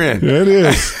mood you're in. Yeah, it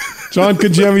is. John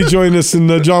Kajemi joined us,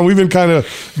 and John, we've been kind of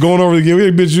going over the game.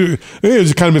 We've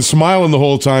just kind of been smiling the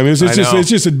whole time. It's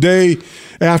just a day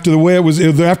after the way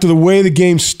after the way the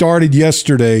game started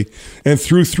yesterday, and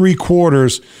through 3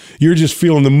 quarters, you're just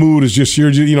feeling the mood is just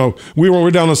we're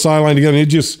down the sideline together. And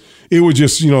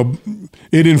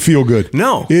it didn't feel good.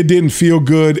 No, it didn't feel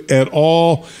good at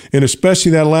all, and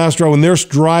especially that last drive when they're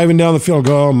driving down the field.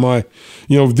 Oh my,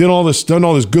 done all this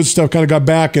good stuff. Kind of got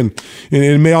back, and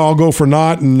it may all go for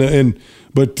naught.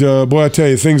 But boy, I tell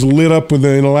you, things lit up in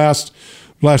the last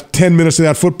 10 minutes of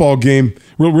that football game.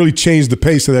 Really changed the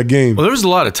pace of that game. Well, there was a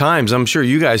lot of times, I'm sure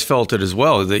you guys felt it as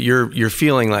well, that you're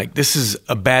feeling like this is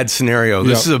a bad scenario.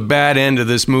 This is a bad end of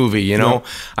this movie.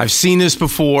 I've seen this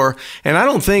before, and I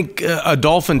don't think a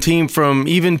Dolphin team from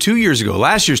even 2 years ago,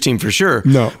 last year's team for sure,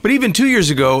 but even 2 years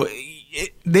ago,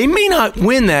 they may not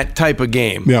win that type of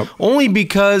game. Only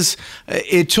because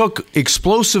it took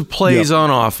explosive plays on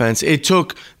offense. It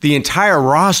took the entire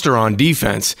roster on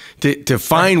defense to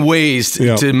find ways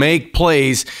to make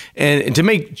plays and to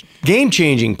make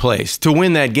game-changing plays to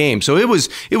win that game. So it was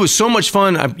so much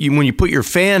fun when you put your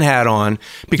fan hat on,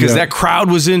 because that crowd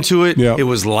was into it. It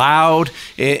was loud,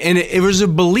 and it was a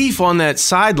belief on that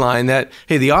sideline that,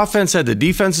 hey, the offense had the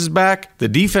defense's back, the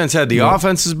defense had the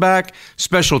offense's back,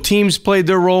 special teams played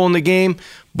their role in the game,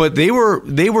 but they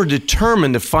were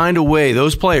determined to find a way,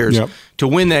 those players, to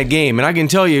win that game. And I can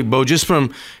tell you, Bo, just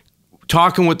from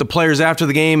talking with the players after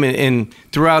the game and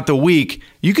throughout the week,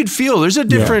 you could feel there's a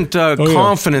different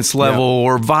confidence level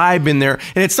or vibe in there,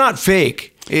 and it's not fake.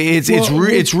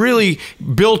 It's really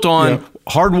built on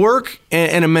hard work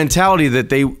and a mentality that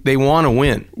they want to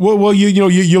win. Well,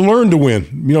 you learn to win.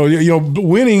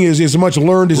 Winning is as much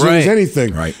learned as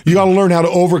anything. Right. You got to learn how to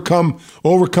overcome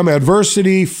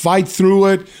adversity, fight through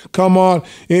it. Come on,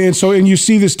 and you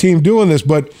see this team doing this.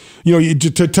 But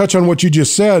to touch on what you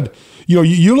just said,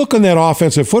 you look on that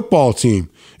offensive football team,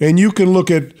 and you can look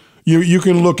at. You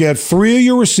can look at three of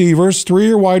your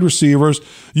wide receivers.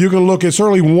 You can look at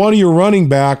certainly one of your running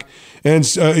back and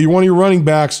one of your running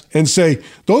backs and say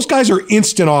those guys are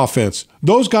instant offense.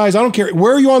 Those guys, I don't care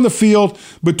where you're on the field,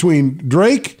 between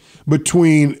Drake,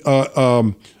 between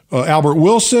Albert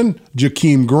Wilson,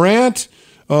 Jakeem Grant,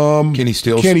 Kenny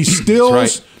Stills.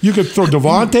 Right. You could throw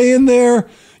Devontae in there.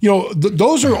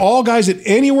 Those are all guys that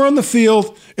anywhere on the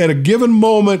field at a given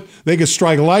moment they could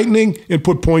strike lightning and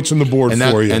put points on the board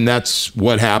for you. And that's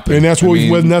what happened. And that's what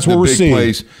we're seeing.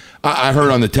 Plays. I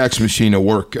heard on the text machine at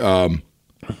work,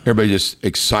 everybody just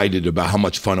excited about how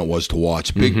much fun it was to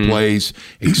watch. Big plays,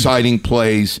 exciting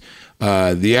plays.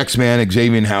 The X-Man,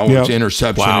 Xavier Howard's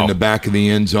interception in the back of the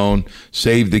end zone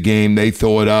saved the game. They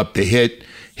throw it up. They hit.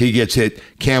 He gets hit.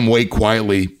 Cam Wake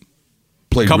quietly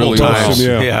played really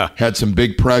well. Had some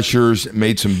big pressures,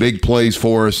 made some big plays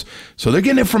for us. So they're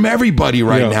getting it from everybody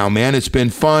right now, man. It's been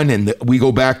fun, and we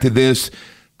go back to this.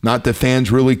 Not that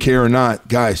fans really care or not.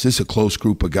 Guys, this is a close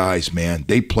group of guys, man.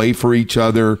 They play for each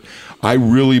other. I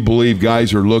really believe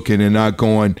guys are looking and not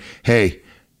going, hey,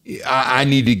 I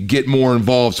need to get more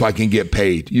involved so I can get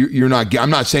paid. You're not. I'm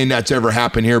not saying that's ever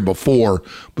happened here before,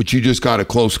 but you just got a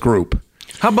close group.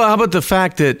 How about the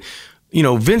fact that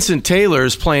Vincent Taylor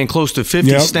is playing close to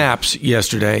 50 snaps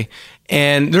yesterday,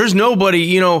 and there's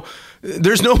nobody,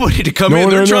 there's nobody to come in.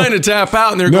 They're trying to tap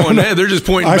out, and they're going, hey, they're just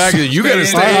pointing back at you got to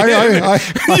stay in. You got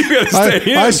to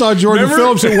stay in. I saw Jordan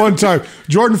Phillips at one time.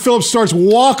 Jordan Phillips starts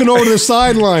walking over to the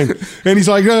sideline, and he's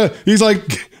like,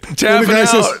 tapping out.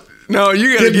 Says, no,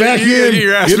 you got to get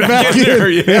your ass back in there.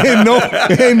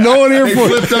 Ain't no one here for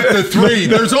you. Flipped up to 3.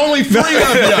 There's only 3 of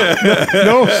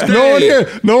you.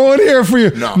 No one here for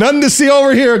you. No. Nothing to see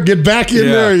over here. Get back in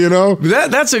there.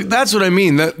 That's what I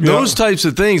mean. Those types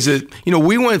of things that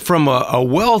we went from a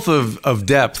wealth of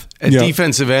depth at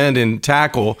defensive end and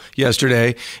tackle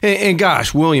yesterday. And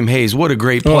gosh, William Hayes, what a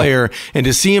great player! And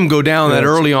to see him go down that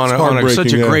early on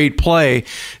such a great play.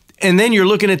 And then you're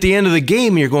looking at the end of the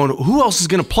game and you're going, who else is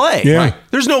going to play? Yeah. Right.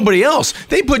 There's nobody else.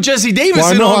 They put Jesse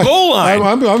Davis in on goal line.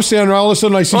 I'm standing there, all of a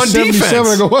sudden I see 77. Defense.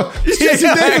 I go, what?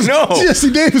 Jesse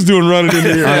Davis doing running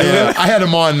into here. I had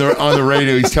him on the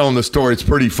radio. He's telling the story. It's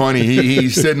pretty funny.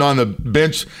 He's sitting on the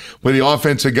bench with the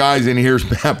offensive guys, and he hears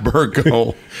Matt Burke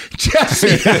go,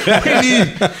 Jesse,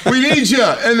 we need you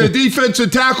in the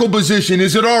defensive tackle position.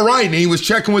 Is it all right? And he was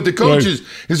checking with the coaches.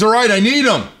 Right. Is it all right? I need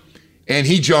him. And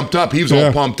he jumped up. He was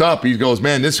all pumped up. He goes,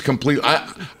 man, this is complete.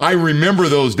 I remember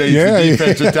those days of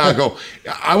defensive tackle.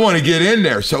 I want to get in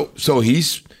there. So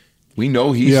we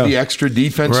know he's the extra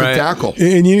defensive tackle.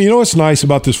 And you know what's nice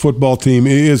about this football team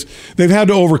is they've had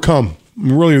to overcome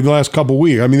really the last couple of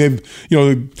weeks. I mean,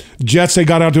 the Jets, they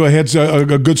got out to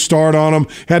a good start on them,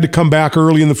 had to come back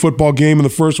early in the football game in the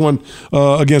first one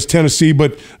against Tennessee,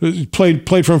 but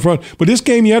played from front. But this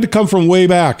game, you had to come from way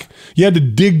back. You had to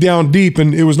dig down deep,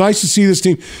 and it was nice to see this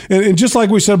team. And just like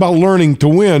we said about learning to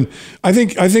win, I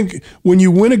think when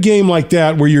you win a game like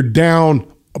that where you're down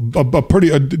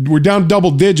we're down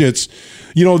double digits,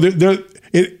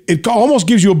 it almost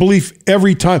gives you a belief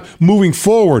every time moving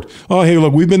forward. Oh, hey,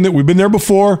 look, we've been there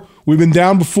before. We've been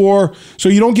down before. So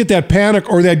you don't get that panic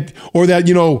or that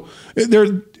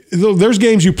there's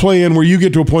games you play in where you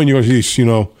get to a point and you go, this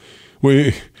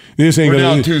ain't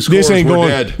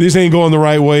going the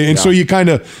right way. And so you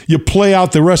you play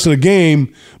out the rest of the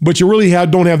game, but you really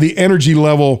don't have the energy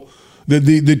level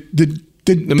the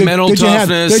mental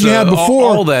toughness that you had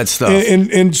before, all that stuff.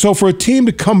 And so for a team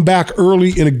to come back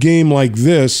early in a game like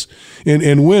this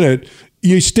and win it,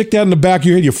 you stick that in the back of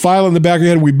your head, you file in the back of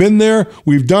your head, we've been there,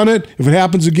 we've done it. If it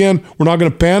happens again, we're not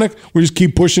going to panic. We just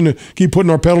keep pushing, keep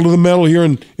putting our pedal to the metal here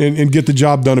and get the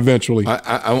job done eventually.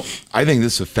 I think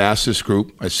this is the fastest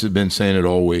group. I've been saying it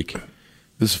all week.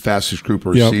 This is the fastest group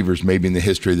of receivers maybe in the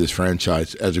history of this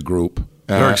franchise as a group.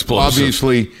 They're explosive.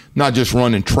 Obviously, not just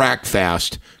running track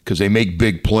fast because they make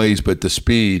big plays, but the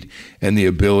speed and the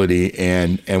ability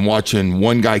and watching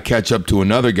one guy catch up to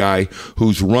another guy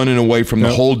who's running away from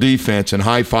the whole defense and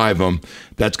high-five them,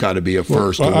 that's got to be a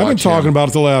first. Well, I've been talking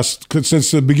about it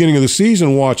since the beginning of the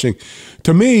season watching.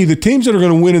 To me, the teams that are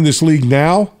going to win in this league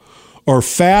now are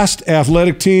fast,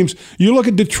 athletic teams. You look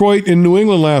at Detroit and New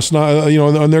England last night,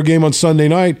 on their game on Sunday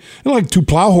night, and like two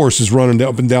plow horses running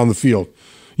up and down the field.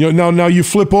 Now you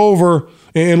flip over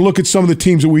and look at some of the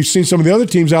teams that we've seen. Some of the other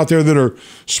teams out there that are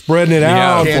spreading it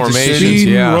out, formations,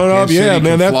 run up,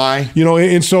 fly.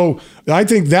 And so I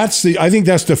think that's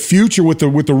the future with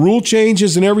the rule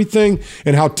changes and everything,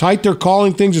 and how tight they're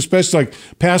calling things, especially like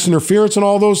pass interference and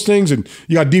all those things. And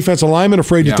you got defensive linemen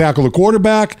afraid to tackle the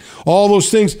quarterback. All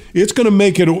those things. It's going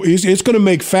to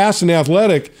make fast and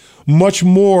athletic much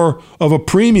more of a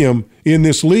premium in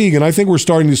this league, and I think we're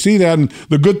starting to see that. And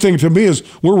the good thing to me is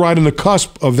we're right on the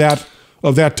cusp of that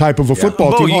type of a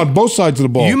football team on both sides of the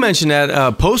ball. You mentioned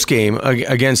that post game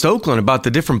against Oakland about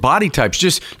the different body types.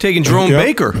 Just taking Jerome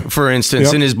Baker, for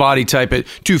instance, in his body type at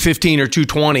 215 or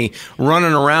 220,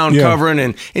 running around covering,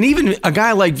 and even a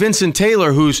guy like Vincent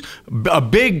Taylor, who's a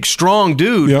big, strong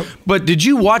dude. But did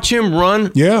you watch him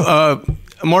run?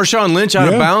 Marshawn Lynch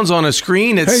out of bounds on a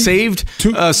screen. It saved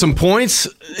some points.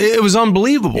 It was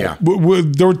unbelievable. Yeah.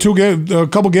 There were a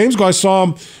couple games ago I saw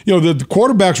him, the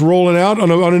quarterback's rolling out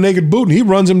on a naked boot, and he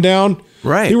runs him down.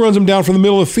 Right. He runs him down from the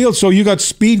middle of the field. So you got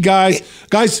speed guys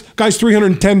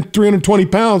 310, 320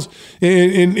 pounds,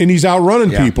 and he's outrunning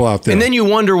people out there. And then you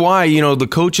wonder why, the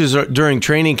coaches are, during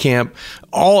training camp,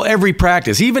 every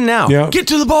practice, even now, get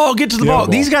to the ball.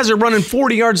 These guys are running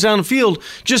 40 yards down the field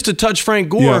just to touch Frank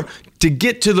Gore to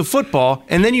get to the football.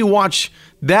 And then you watch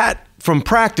that from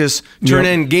practice turn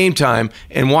in game time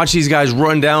and watch these guys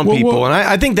run down people. And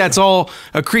I think that's all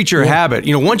a creature of habit.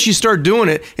 Once you start doing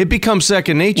it, it becomes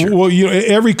second nature. Well,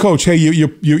 every coach, hey,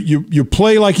 you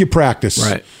play like you practice.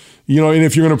 Right. And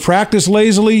if you're going to practice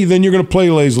lazily, then you're going to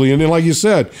play lazily. And then, like you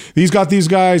said, he's got these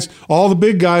guys, all the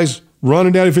big guys,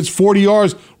 running down. If it's 40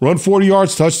 yards, run 40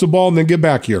 yards, touch the ball, and then get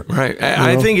back here. Right.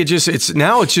 I think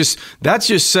that's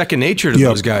just second nature to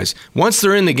those guys. Once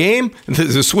they're in the game,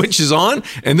 the switch is on,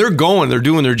 and they're going. They're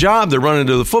doing their job. They're running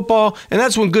to the football, and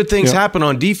that's when good things happen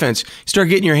on defense. You start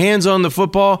getting your hands on the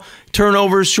football,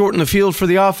 turnovers, shorten the field for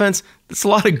the offense. It's a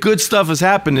lot of good stuff has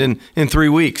happened in 3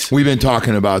 weeks. We've been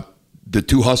talking about the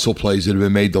two hustle plays that have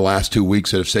been made the last 2 weeks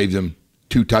that have saved them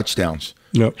 2 touchdowns.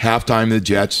 Halftime, the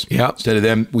Jets. Instead of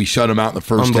them, we shut them out in the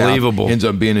first half. Unbelievable. Ends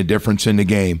up being a difference in the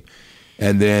game.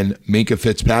 And then Minkah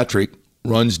Fitzpatrick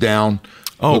runs down.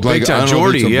 Big time.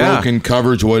 Jordy, broken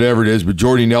coverage, whatever it is, but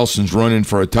Jordy Nelson's running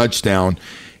for a touchdown,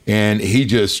 and he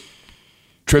just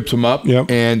trips him up,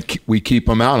 and we keep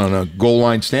him out on a goal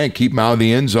line stand, keep him out of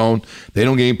the end zone. They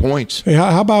don't gain points. Hey,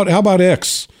 how about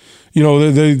X?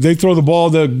 They throw the ball.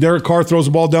 Derek Carr throws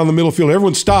the ball down the middle field.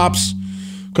 Everyone stops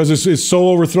because it's so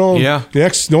overthrown.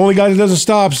 The only guy that doesn't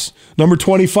stop, number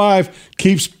 25,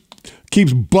 keeps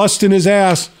busting his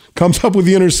ass, comes up with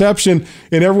the interception,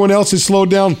 and everyone else is slowed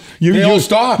down. They all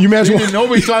stop.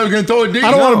 Nobody thought he was going to throw it deep.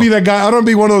 I don't want to be that guy. I don't want to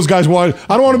be one of those guys. I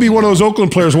don't want to be one of those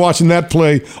Oakland players watching that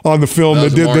play on the film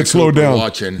that slowed down.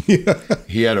 Watching.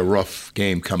 He had a rough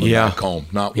game coming back home.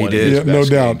 Not one of his best no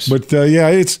doubt. games. But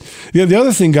it's the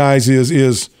other thing, guys,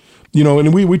 is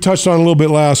and we touched on it a little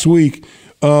bit last week.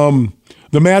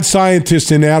 The mad scientist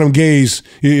in Adam Gase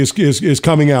is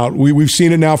coming out. We've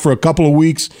seen it now for a couple of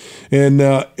weeks, and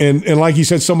like he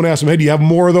said, someone asked him, "Hey, do you have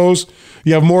more of those?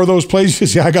 You have more of those plays?" He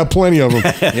says, "Yeah, I got plenty of them."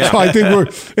 So I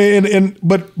think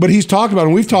but he's talked about,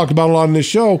 and we've talked about a lot in this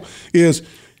show, is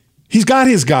he's got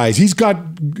his guys. He's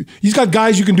got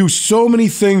guys you can do so many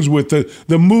things with,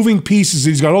 the moving pieces.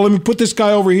 He's got, let me put this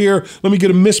guy over here. Let me get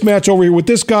a mismatch over here with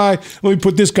this guy. Let me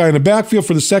put this guy in the backfield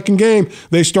for the second game.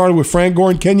 They started with Frank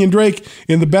Gore and Kenyon Drake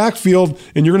in the backfield,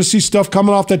 and you're going to see stuff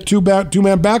coming off that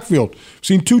two-man backfield.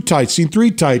 Seen 2 tights, seen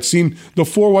 3 tights, seen the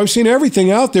 4 wide. I've seen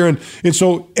everything out there. And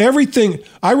so everything,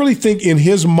 I really think in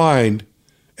his mind,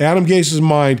 Adam Gase's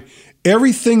mind,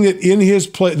 everything that's in his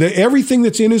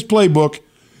playbook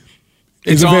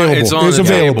It's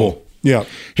available. Yeah.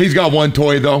 He's got one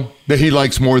toy, though, that he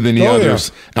likes more than the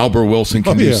others. Yeah. Albert Wilson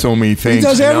can do so many things. He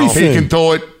does everything. He can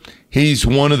throw it. He's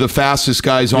one of the fastest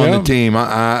guys on the team.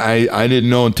 I didn't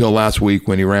know until last week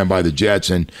when he ran by the Jets,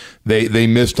 and they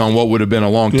missed on what would have been a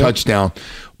long touchdown.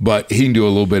 But he can do a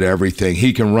little bit of everything.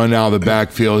 He can run out of the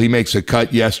backfield. He makes a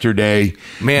cut yesterday.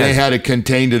 They had it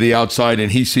contained to the outside,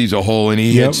 and he sees a hole, and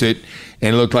he hits it,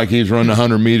 and it looked like he was running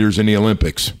 100 meters in the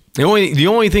Olympics. The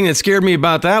only thing that scared me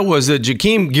about that was that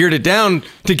Jakeem geared it down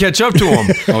to catch up to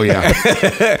him. Oh, yeah.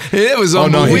 It was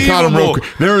unbelievable. No, he caught him real quick.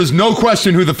 There is no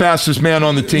question who the fastest man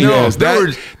on the team is.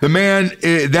 The man,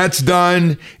 that's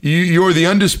done. You're the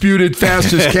undisputed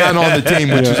fastest cat on the team,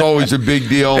 which is always a big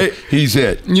deal. He's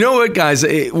it. You know what, guys?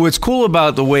 What's cool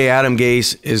about the way Adam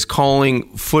Gase is calling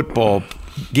football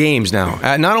games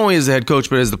now, not only as the head coach,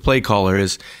 but as the play caller,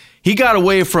 is he got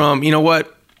away from, you know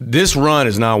what? This run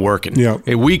is not working. Yeah.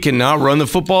 We cannot run the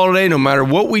football today, no matter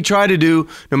what we try to do,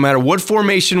 no matter what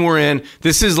formation we're in.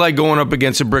 This is like going up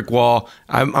against a brick wall.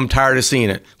 I'm tired of seeing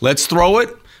it. Let's throw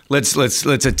it. Let's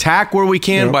attack where we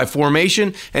can by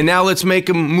formation, and now let's make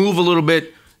them move a little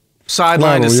bit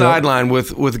sideline to sideline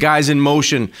with guys in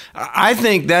motion. I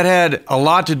think that had a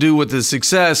lot to do with the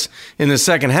success in the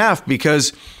second half,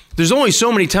 because there's only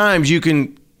so many times you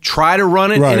can try to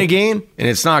run it in a game, and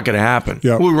it's not going to happen.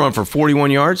 Yeah. We run for 41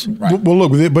 yards. Right. Well,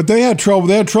 look, but they had trouble.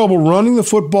 They had trouble running the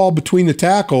football between the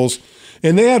tackles,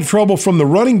 and they had trouble from the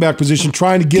running back position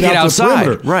trying to get out outside. The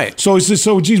perimeter. Right. So it's just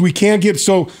geez, we can't get let's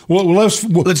do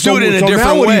it in a different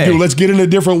now way. What do you do? Let's get in a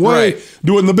different way. Right.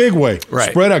 Do it in the big way.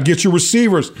 Right. Spread out. Get your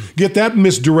receivers. Get that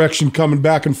misdirection coming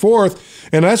back and forth.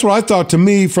 And that's what I thought. To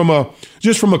me, from a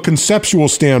conceptual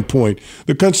standpoint,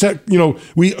 the concept,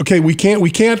 we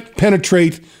can't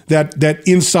penetrate that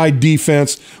inside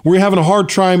defense. We're having a hard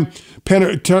time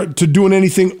to doing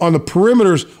anything on the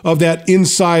perimeters of that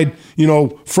inside,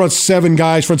 front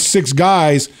front six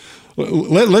guys.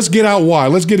 Let's get out wide.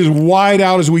 Let's get as wide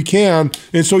out as we can.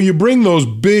 And so you bring those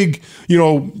big,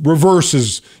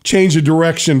 reverses, change of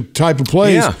direction type of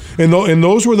plays. Yeah. And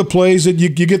those were the plays that you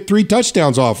get 3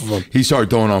 touchdowns off of them. He started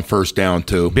throwing on first down,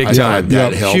 too. Big time.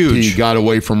 That helped. Huge. He got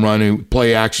away from running,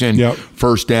 play action,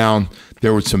 first down.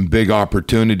 There were some big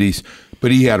opportunities.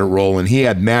 But he had it rolling. He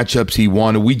had matchups he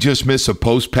wanted. We just missed a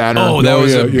post pattern. Oh, that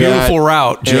was a beautiful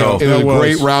route, Joe. It was a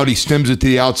great route. He stems it to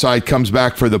the outside, comes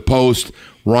back for the post.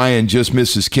 Ryan just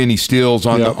misses Kenny Stills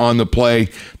on the play.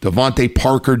 Devontae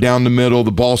Parker down the middle.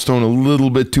 The ball's thrown a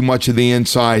little bit too much of the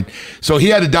inside. So he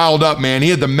had it dialed up, man. He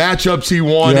had the matchups he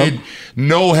wanted. Yep.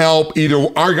 No help.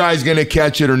 Either our guy's going to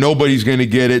catch it or nobody's going to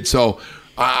get it. So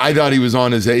I thought he was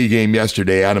on his A game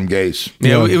yesterday, Adam Gase.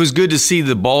 Yeah, it was good to see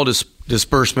the ball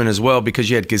disbursement as well, because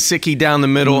you had Gesicki down the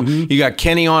middle, you got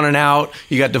Kenny on and out,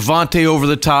 you got Devontae over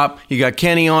the top, you got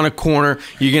Kenny on a corner,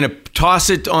 you're going to toss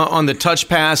it on the touch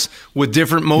pass with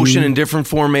different motion and different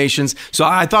formations. So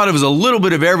I thought it was a little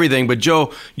bit of everything. But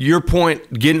Joe, your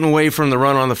point, getting away from the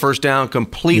run on the first down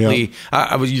completely,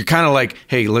 you're kind of like,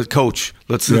 hey, let's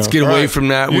get away from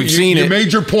that. We've seen it. You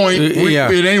made your point.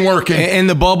 It ain't working. And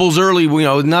the bubbles early,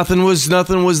 nothing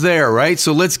was there, right?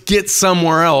 So let's get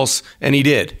somewhere else, and he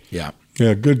did. Yeah.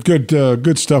 Yeah,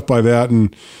 good stuff by that.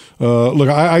 And look,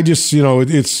 I just,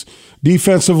 it's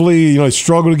defensively,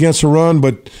 struggled against the run,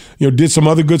 but did some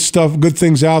other good stuff, good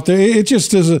things out there. It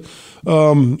just is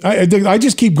I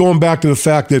just keep going back to the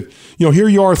fact that here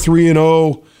you are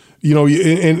 3-0,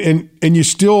 and you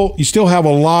still have a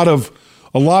lot of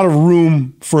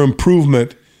room for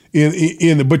improvement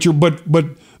but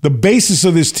the basis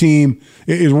of this team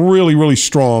is really, really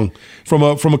strong from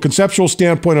a conceptual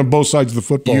standpoint on both sides of the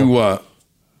football.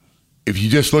 If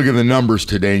you just look at the numbers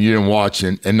today and you didn't watch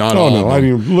and not all of them, I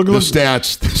mean, look, the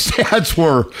stats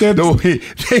were they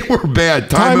were bad.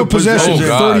 Time of possession,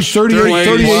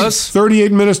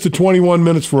 38 minutes to 21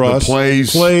 minutes for us.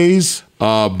 Plays.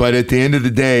 But at the end of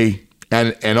the day,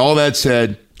 and all that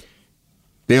said,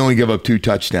 they only give up 2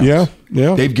 touchdowns. Yeah.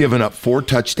 They've given up 4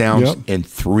 touchdowns in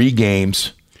 3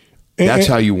 games. That's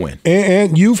how you win.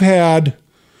 And you've had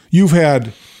 2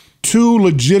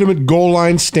 legitimate goal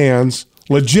line stands.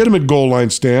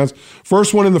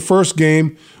 First one in the first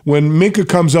game when Minka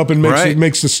comes up and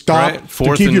makes a stop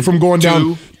to keep you from going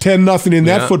down 10-0 in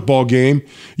that football game.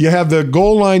 You have the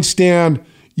goal line stand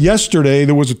yesterday.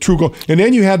 There was a true goal. And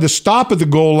then you had the stop at the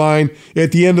goal line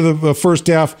at the end of the first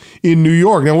half in New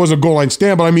York. Now, it wasn't a goal line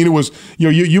stand, but I mean, it was,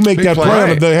 you make that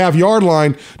play on the half-yard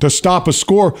line to stop a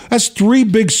score. That's 3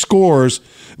 big scores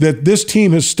that this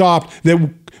team has stopped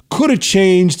that could have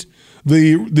changed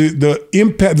the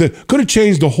impact, could have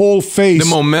changed the whole face, the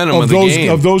momentum of those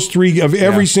game. Of those 3 of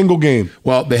every single game.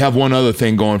 Well, they have one other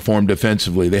thing going for them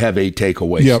defensively. They have 8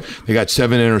 takeaways. Yep. They got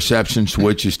 7 interceptions,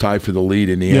 which is tied for the lead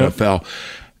in the NFL.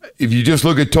 If you just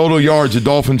look at total yards, the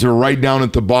Dolphins are right down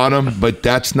at the bottom, but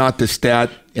that's not the stat.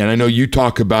 And I know you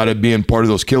talk about it being part of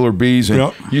those killer bees,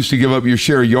 and used to give up your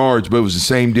share of yards, but it was the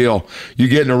same deal. You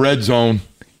get in a red zone,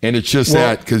 and it's just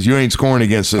that because you ain't scoring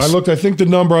against us. I think the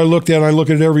number I looked at, and I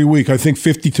look at it every week, I think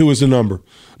 52 is the number.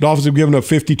 Dolphins have given up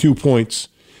 52 points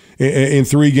in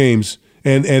 3 games.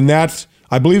 And that's,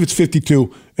 I believe it's 52,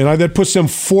 and that puts them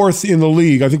 4th in the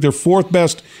league. I think they're 4th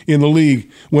best in the league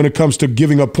when it comes to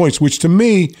giving up points, which to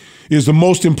me is the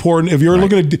most important. If you're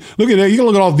looking at that, you can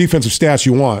look at all the defensive stats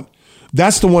you want.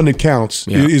 That's the one that counts,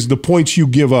 is the points you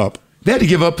give up. They had to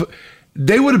give up.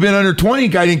 They would have been under 20.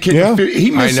 Guy didn't kick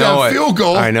he missed that field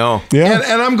goal. I know. Yeah.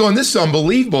 And I'm going, this is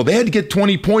unbelievable. They had to get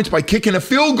 20 points by kicking a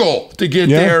field goal to get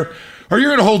there, or you're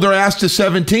going to hold their ass to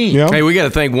 17. Yeah. Hey, we got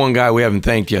to thank one guy we haven't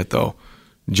thanked yet, though.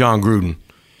 John Gruden,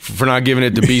 for not giving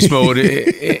it to beast mode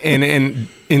and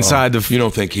inside the. You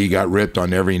don't think he got ripped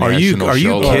on every national show? Are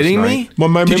you kidding me?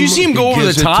 Did you see him go over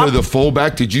the top to the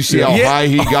fullback? Did you see how high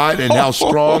he got and how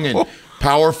strong and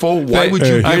powerful? Why would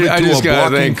you give it to I just a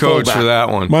blocking thank Coach fullback for that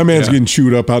one. My man's getting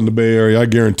chewed up out in the Bay Area. I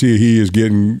guarantee he is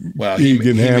getting he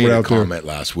getting hammered made a out there. comment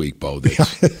last week, Bo,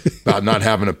 that's about not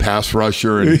having a pass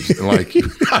rusher and like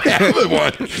not having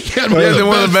one. They're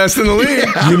one of the best in the league.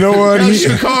 You know what?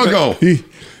 Chicago.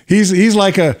 He's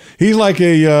like a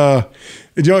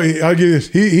Joe, I'll give you this.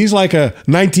 He's like a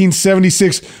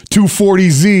 1976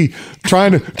 240Z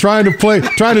trying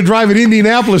to drive at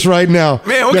Indianapolis right now.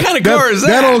 Man, what kind of car is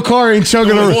that? That old car ain't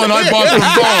chugging The around. one I bought from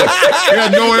Bo. It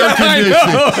had no air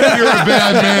conditioning. You're a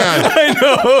bad man. I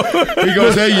know. He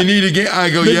goes, hey, you need a game. I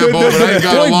go, yeah, Bo, but I ain't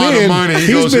got a lot of money.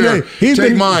 He goes, here,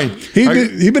 take mine.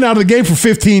 He's been out of the game for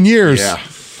 15 years. Yeah.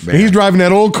 And he's driving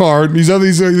that old car. These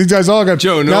guys all got.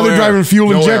 Joe, now they're driving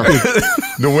fuel injected.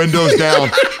 The windows down.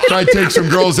 Try to take some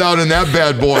girls out in that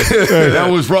bad boy.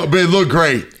 That was rough, but it looked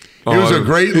great. It was a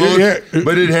great look,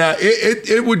 but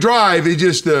it would drive. It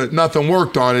just nothing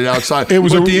worked on it outside.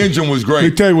 The engine was great.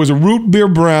 Let me tell you, it was a root beer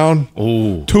brown.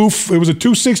 Oh, it was a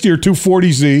 260 or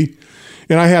 240Z.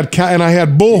 And I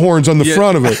had bull horns on the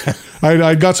front of it.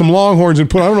 I got some longhorns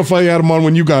and I don't know if I had them on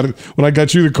when I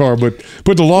got you the car, but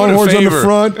put the longhorns on the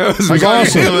front. It was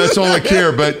awesome. That's all I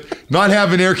care. But not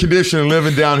having air conditioning,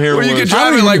 living down here. Well, you could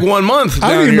drive it like 1 month.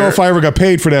 I don't even know if I ever got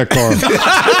paid for that car. That's a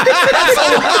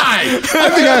lie.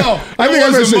 I think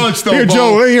I said, here,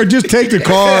 Joe, here, just take the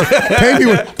car.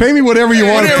 Pay me whatever you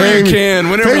want to pay me. Pay me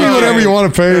whatever you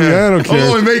want to pay me. I don't care. I'm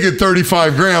only making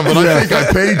 $35,000, but I think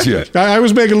I paid you. I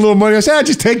was making a little money. I said,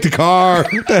 just take the car.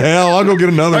 What the hell? I'll go get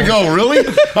another one. I go, really?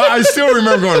 I still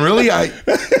remember going, really?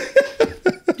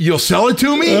 You'll sell it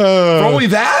to me for only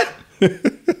that?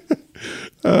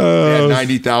 Yeah,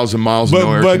 90,000 miles,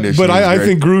 no air conditioning. But I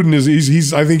think Gruden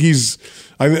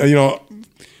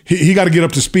he got to get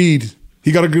up to speed.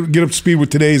 He got to get up to speed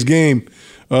with today's game.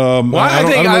 I don't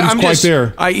know if he's quite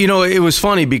there. It was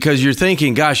funny because you're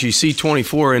thinking, gosh, you see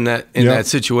 24 in that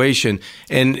situation,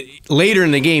 and later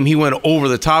in the game he went over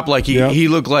the top like he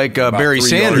looked like Barry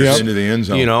Sanders into the end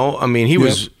zone.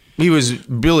 He was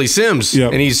Billy Sims,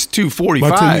 and he's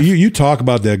 245. You talk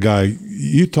about that guy.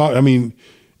 He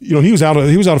was out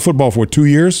of football for 2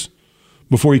 years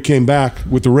before he came back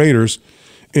with the Raiders,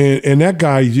 and that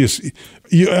guy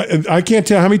I can't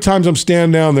tell how many times I'm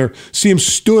standing down there, see him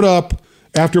stood up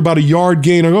after about a yard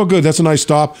gain. I go, good, that's a nice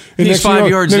stop. And he's 5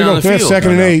 yards down the field.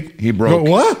 Second and 8. He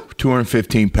broke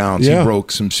 215 pounds. Yeah. He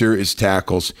broke some serious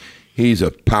tackles. He's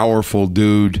a powerful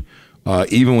dude.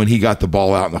 Even when he got the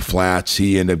ball out in the flats,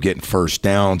 he ended up getting first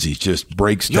downs. He just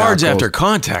breaks yards tackles. after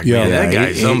contact. Man, that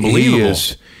guy's unbelievable.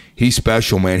 He's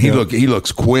special, man. He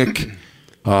looks quick.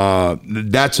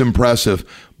 That's impressive.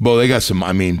 But they got some.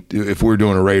 If we're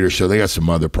doing a Raiders show, they got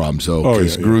some other problems though.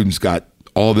 Because Gruden's got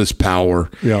all this power.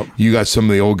 Yeah. You got some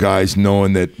of the old guys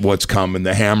knowing that what's coming,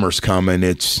 the hammer's coming.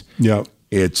 He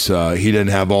didn't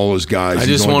have all his guys. I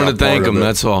just wanted to thank him.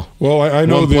 That's all. Well, I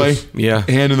know this. Yeah,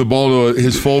 handing the ball to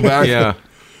his fullback. Yeah,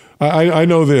 I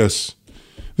know this.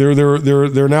 There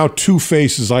are now two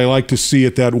faces I like to see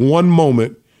at that one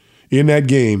moment in that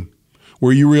game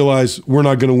where you realize we're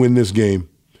not going to win this game.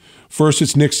 First,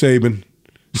 it's Nick Saban.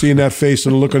 Seeing that face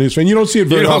and the look on his face. You don't see it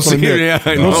very often. You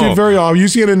don't see it very often. You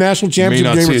see it in a national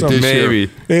championship game or something. Maybe.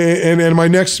 And my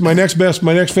next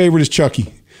favorite is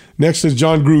Chucky. Next is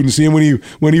John Gruden. See him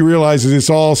when he realizes it's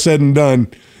all said and done,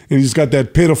 and he's got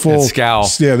that pitiful scowl.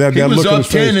 Yeah, that he was look up on his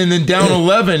 10 face. and then down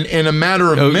 11 in a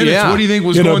matter of minutes. Yeah. What do you think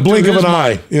was in going a blink through of his an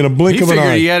mind? eye? In a blink of an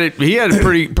eye. He had a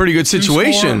pretty good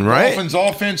situation, right? Dolphins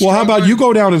offense. Well, how about you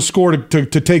go down and score to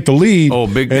take the lead? Oh,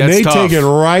 big! And that's they tough. take it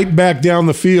right back down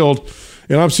the field.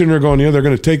 And I'm sitting there going, they're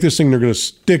going to take this thing, they're going to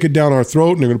stick it down our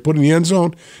throat, and they're going to put it in the end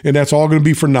zone, and that's all going to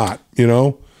be for naught, Then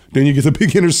you get the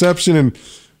big interception, and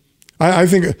I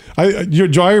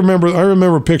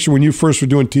remember a picture when you first were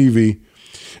doing TV,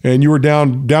 and you were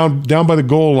down by the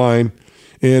goal line,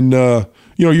 and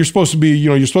you're supposed to be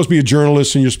a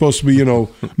journalist and you're supposed to be,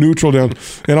 neutral down.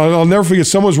 And I'll never forget,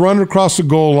 someone's running across the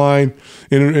goal line,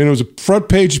 and it was a front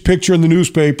page picture in the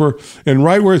newspaper, and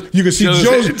right where you can see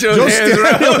Joe standing.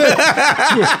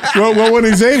 Well,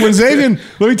 when Xavier,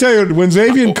 let me tell you, when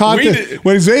Xavier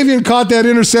caught that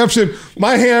interception,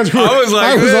 my hands were. I was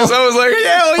like,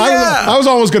 hell yeah! I was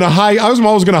almost going to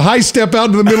high step out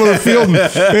into the middle of the field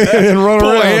and run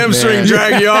pull around. A hamstring,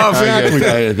 drag you off.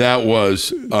 Exactly. That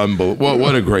was unbelievable.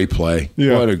 What a great play.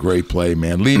 Yeah. What a great play,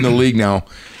 man. Leading the league now.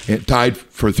 Tied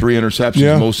for 3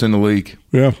 interceptions, most in the league.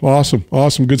 Yeah, awesome.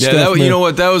 Good stuff, man. You know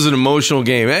what? That was an emotional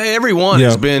game. Everyone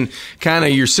has been kind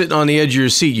of, you're sitting on the edge of your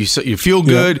seat. You feel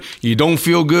good. You don't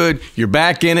feel good. You're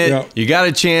back in it. Yeah. You got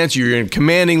a chance. You're in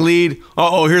commanding lead.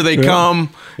 Uh-oh, here they come.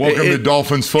 Welcome to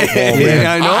Dolphins football, man.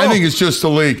 I know. I think it's just the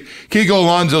league. Kiko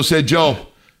Alonso said, Joe,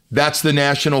 that's the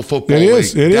National Football League.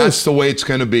 That's the way it's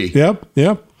going to be. Yep.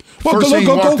 Well, First thing he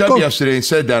walked up yesterday and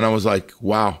said that, I was like,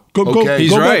 wow.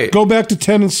 He's right. Go back to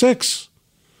 10-6.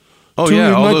 Oh,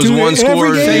 all those one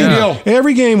scores.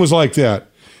 Every game was like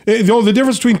that. The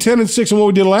difference between 10-6 and what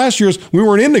we did last year is we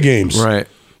weren't in the games. Right.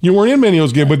 You weren't in many of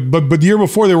those games, but the year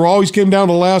before they always came down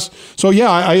to the last. So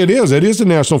it is the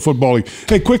National Football League.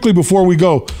 Hey, quickly before we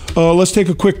go, let's take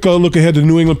a quick look ahead to the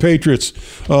New England Patriots.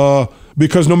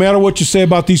 Because no matter what you say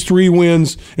about these 3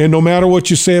 wins, and no matter what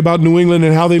you say about New England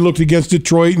and how they looked against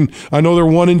Detroit, and I know they're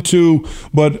 1-2,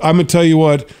 but I'm gonna tell you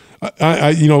what,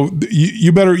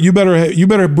 you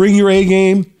better bring your A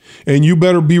game, and you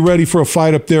better be ready for a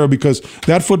fight up there, because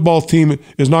that football team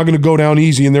is not going to go down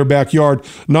easy in their backyard.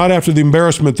 Not after the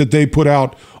embarrassment that they put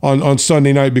out on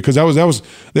Sunday night, because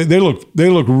they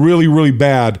look really, really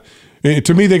bad. And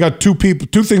to me, they got two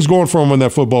things going for them on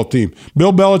that football team: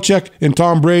 Bill Belichick and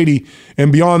Tom Brady.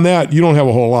 And beyond that, you don't have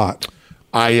a whole lot.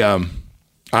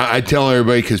 I tell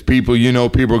everybody, because people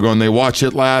are going, they watch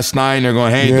it last night and they're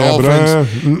going, hey,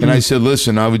 Dolphins. And I said,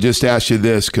 listen, I would just ask you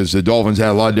this, because the Dolphins had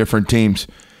a lot of different teams.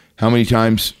 How many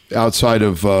times outside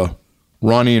of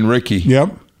Ronnie and Ricky? Yep.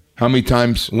 How many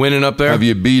times winning up there have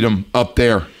you beat them up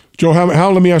there? Joe,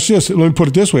 let me ask you this. Let me put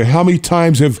it this way: how many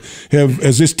times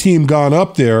has this team gone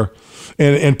up there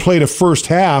and played a first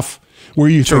half where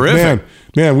you think,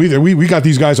 man, we got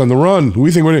these guys on the run.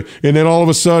 We think and then all of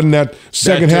a sudden the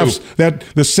second half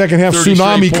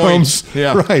tsunami comes.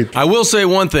 Yeah. Right. I will say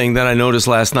one thing that I noticed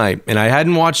last night, and I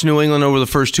hadn't watched New England over the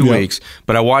first 2 weeks,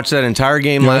 but I watched that entire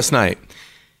game last night.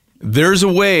 There's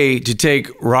a way to take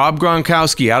Rob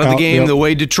Gronkowski out of the game the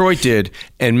way Detroit did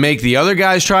and make the other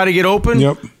guys try to get open.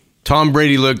 Yep. Tom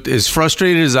Brady looked as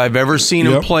frustrated as I've ever seen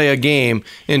him play a game,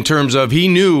 in terms of he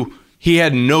knew he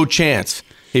had no chance.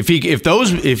 If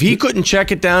he couldn't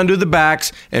check it down to the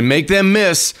backs and make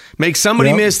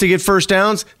somebody miss to get first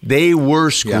downs, they were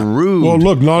screwed. Well,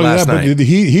 look, not only that, but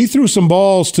he threw some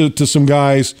balls to some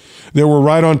guys that were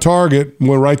right on target,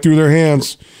 went right through their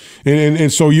hands.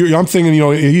 And so I'm thinking,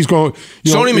 he's going.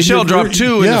 Sony Michel dropped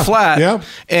 2 in the flat. Yeah.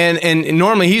 And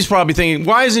normally he's probably thinking,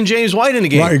 why isn't James White in the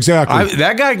game? Right, exactly.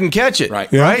 That guy can catch it. Right.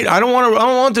 Yeah. Right. I don't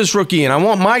want this rookie in. I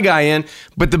want my guy in.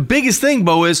 But the biggest thing,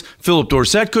 Bo, is Philip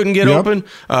Dorsett couldn't get open.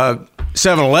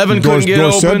 7-Eleven couldn't get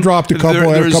Dorsett open. Dropped a couple.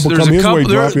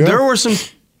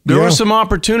 There were some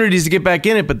opportunities to get back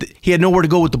in it, but he had nowhere to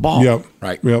go with the ball. Yep.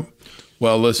 Right. Yep.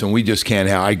 Well, listen, we just can't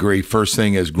have. I agree. First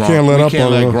thing is Gronk. We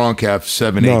can't let Gronk have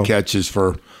 7-8 catches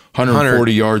for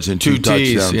 140 yards and 2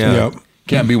 touchdowns. Yeah.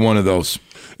 Can't be one of those.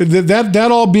 That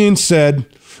all being said,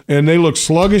 and they looked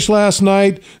sluggish last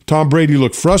night. Tom Brady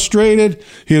looked frustrated.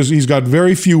 He's got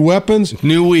very few weapons.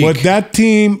 New week. But that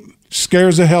team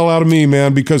scares the hell out of me,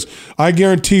 man, because I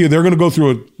guarantee you they're going to go through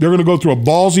a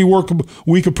ballsy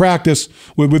week of practice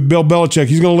with Bill Belichick.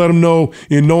 He's going to let them know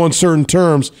in no uncertain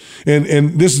terms.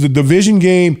 And this is the division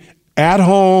game at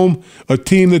home, a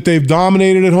team that they've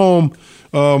dominated at home.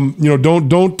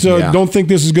 Don't think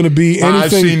this is going to be anything.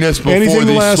 I've seen this before.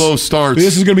 These slow starts.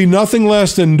 This is going to be nothing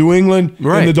less than New England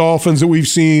and the Dolphins that we've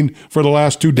seen for the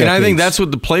last 2 decades. And I think that's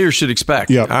what the players should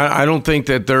expect. Yeah. I don't think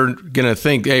that they're going to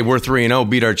think, hey, we're 3-0,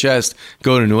 beat our chest,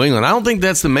 go to New England. I don't think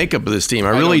that's the makeup of this team.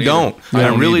 I really don't.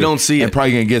 I really don't see it. They're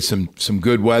probably going to get some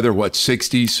good weather.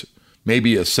 60s,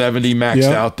 maybe a 70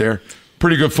 maxed out there.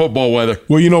 Pretty good football weather.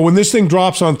 Well, when this thing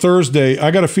drops on Thursday,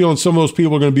 I got a feeling some of those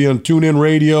people are going to be on TuneIn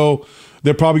Radio.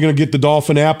 They're probably going to get the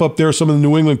Dolphin app up there. Some of the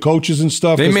New England coaches and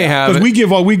stuff. They may have it. We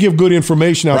give good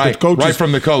information out that coaches right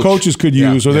from the coach. Coaches could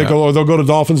use, or they'll go to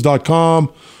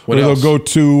Dolphins.com. What else? They'll go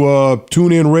to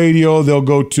TuneIn Radio. They'll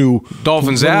go to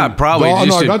Dolphins app probably. I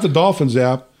got the Dolphins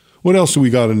app. What else do we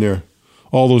got in there?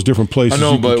 All those different places. I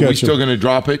know, but we're still going to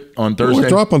drop it on Thursday. We'll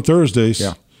drop on Thursdays.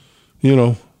 Yeah,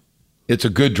 it's a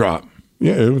good drop.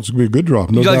 Yeah, it's going to be a good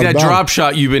drop. No You like doubt that about drop it.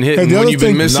 shot you've been hitting the when other you've been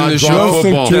thing- missing Not the drop show?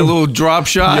 football. That little drop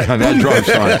shot. Yeah, that drop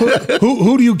shot.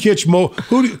 Who do you catch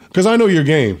because I know your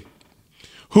game.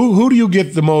 Who do you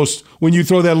get the most when you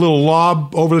throw that little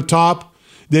lob over the top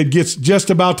that gets just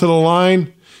about to the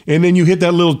line, and then you hit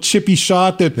that little chippy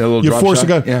shot that little you drop force shot?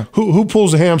 a guy? Yeah. Who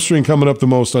pulls the hamstring coming up the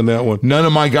most on that one? None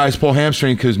of my guys pull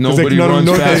hamstring because nobody none runs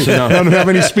of fast enough. None have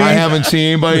any speed. I haven't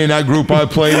seen anybody in that group I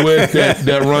play with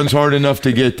that runs hard enough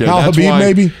to get there. Hal That's Habib, why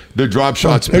maybe? the drop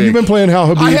shot's Have you big. been playing Hal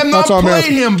Habib? I have not That's all I'm played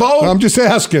asking. him, Bo. I'm just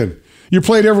asking. You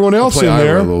played everyone else Play in Ira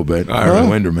there. a little bit. Ira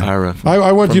Winderman. Ira.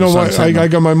 I went, From the Sunset I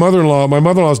got my mother-in-law. My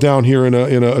mother-in-law's down here in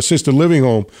a assisted living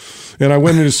home. And I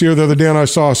went in to see her the other day, and I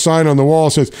saw a sign on the wall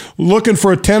that says, looking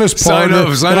for a tennis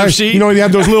partner. Sign up sheet. You know, you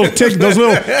have those little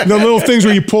the little things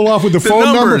where you pull off with the phone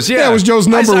numbers, number. yeah. It was Joe's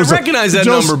number. I recognize that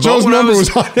number, Bo. Joe's When number was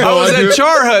on I was at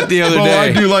Char Hut the other day.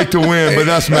 I do like to win, but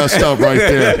that's messed up right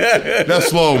there. That's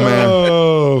slow, man.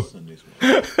 Oh.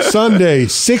 Sunday,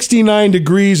 69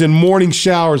 degrees and morning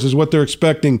showers is what they're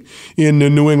expecting in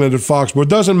New England at Foxborough.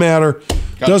 Doesn't matter.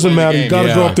 Doesn't matter. You got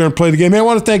to go up there and play the game. Hey, I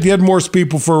want to thank the Ed Morse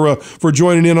people for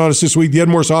joining in on us this week. The Ed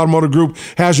Morse Automotive Group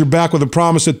has your back with a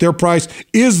promise that their price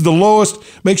is the lowest.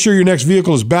 Make sure your next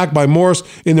vehicle is backed by Morse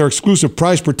in their exclusive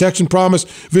price protection promise.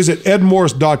 Visit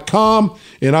edmorse.com.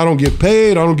 And I don't get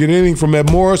paid. I don't get anything from Ed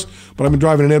Morse, but I've been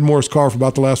driving an Ed Morse car for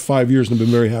about the last 5 years and I've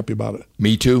been very happy about it.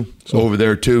 Me too. Over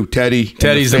there too. Teddy's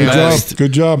the family. best.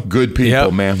 Good job. Good people,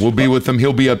 Yep. man. We'll be with them.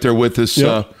 He'll be up there with us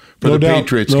for the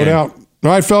Patriots No game. doubt. All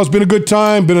right, fellas, been a good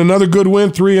time. Been another good win,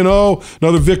 3-0.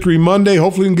 Another victory Monday.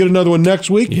 Hopefully, we can get another one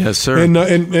next week. Yes, sir.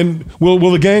 And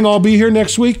will the gang all be here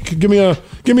next week? Give me a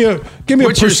What's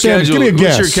your percentage. schedule? Give me a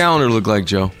guess. What's your calendar look like,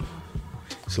 Joe?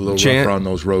 It's a little Chant. rougher on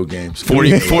those road games.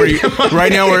 40.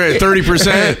 Right now we're at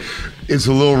 30%. It's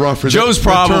a little rough for Joe's the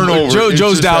problem. turnover. Joe's It's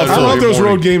just doubtful. I that love early those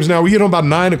morning. road games now. We get them about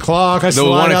 9 o'clock. I The slide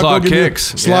 1 out, o'clock go give me- kicks.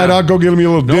 Slide Yeah. out, go get me a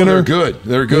little No, dinner. they're good.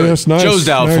 They're good. Yes, nice. Joe's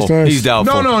doubtful. Nice. He's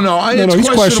doubtful. No. No, It's he's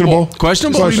questionable.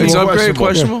 Questionable? Questionable. He's upgraded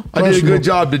questionable? I did a good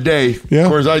job today. Yeah. Of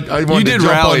course, I wanted You to did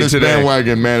jump rally on this today.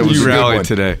 bandwagon, man. It was You a good rallied one.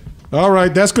 today. All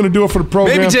right, that's going to do it for the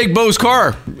program. Maybe take Bo's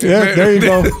car. Yeah, there you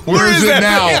go. Where is it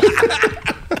now?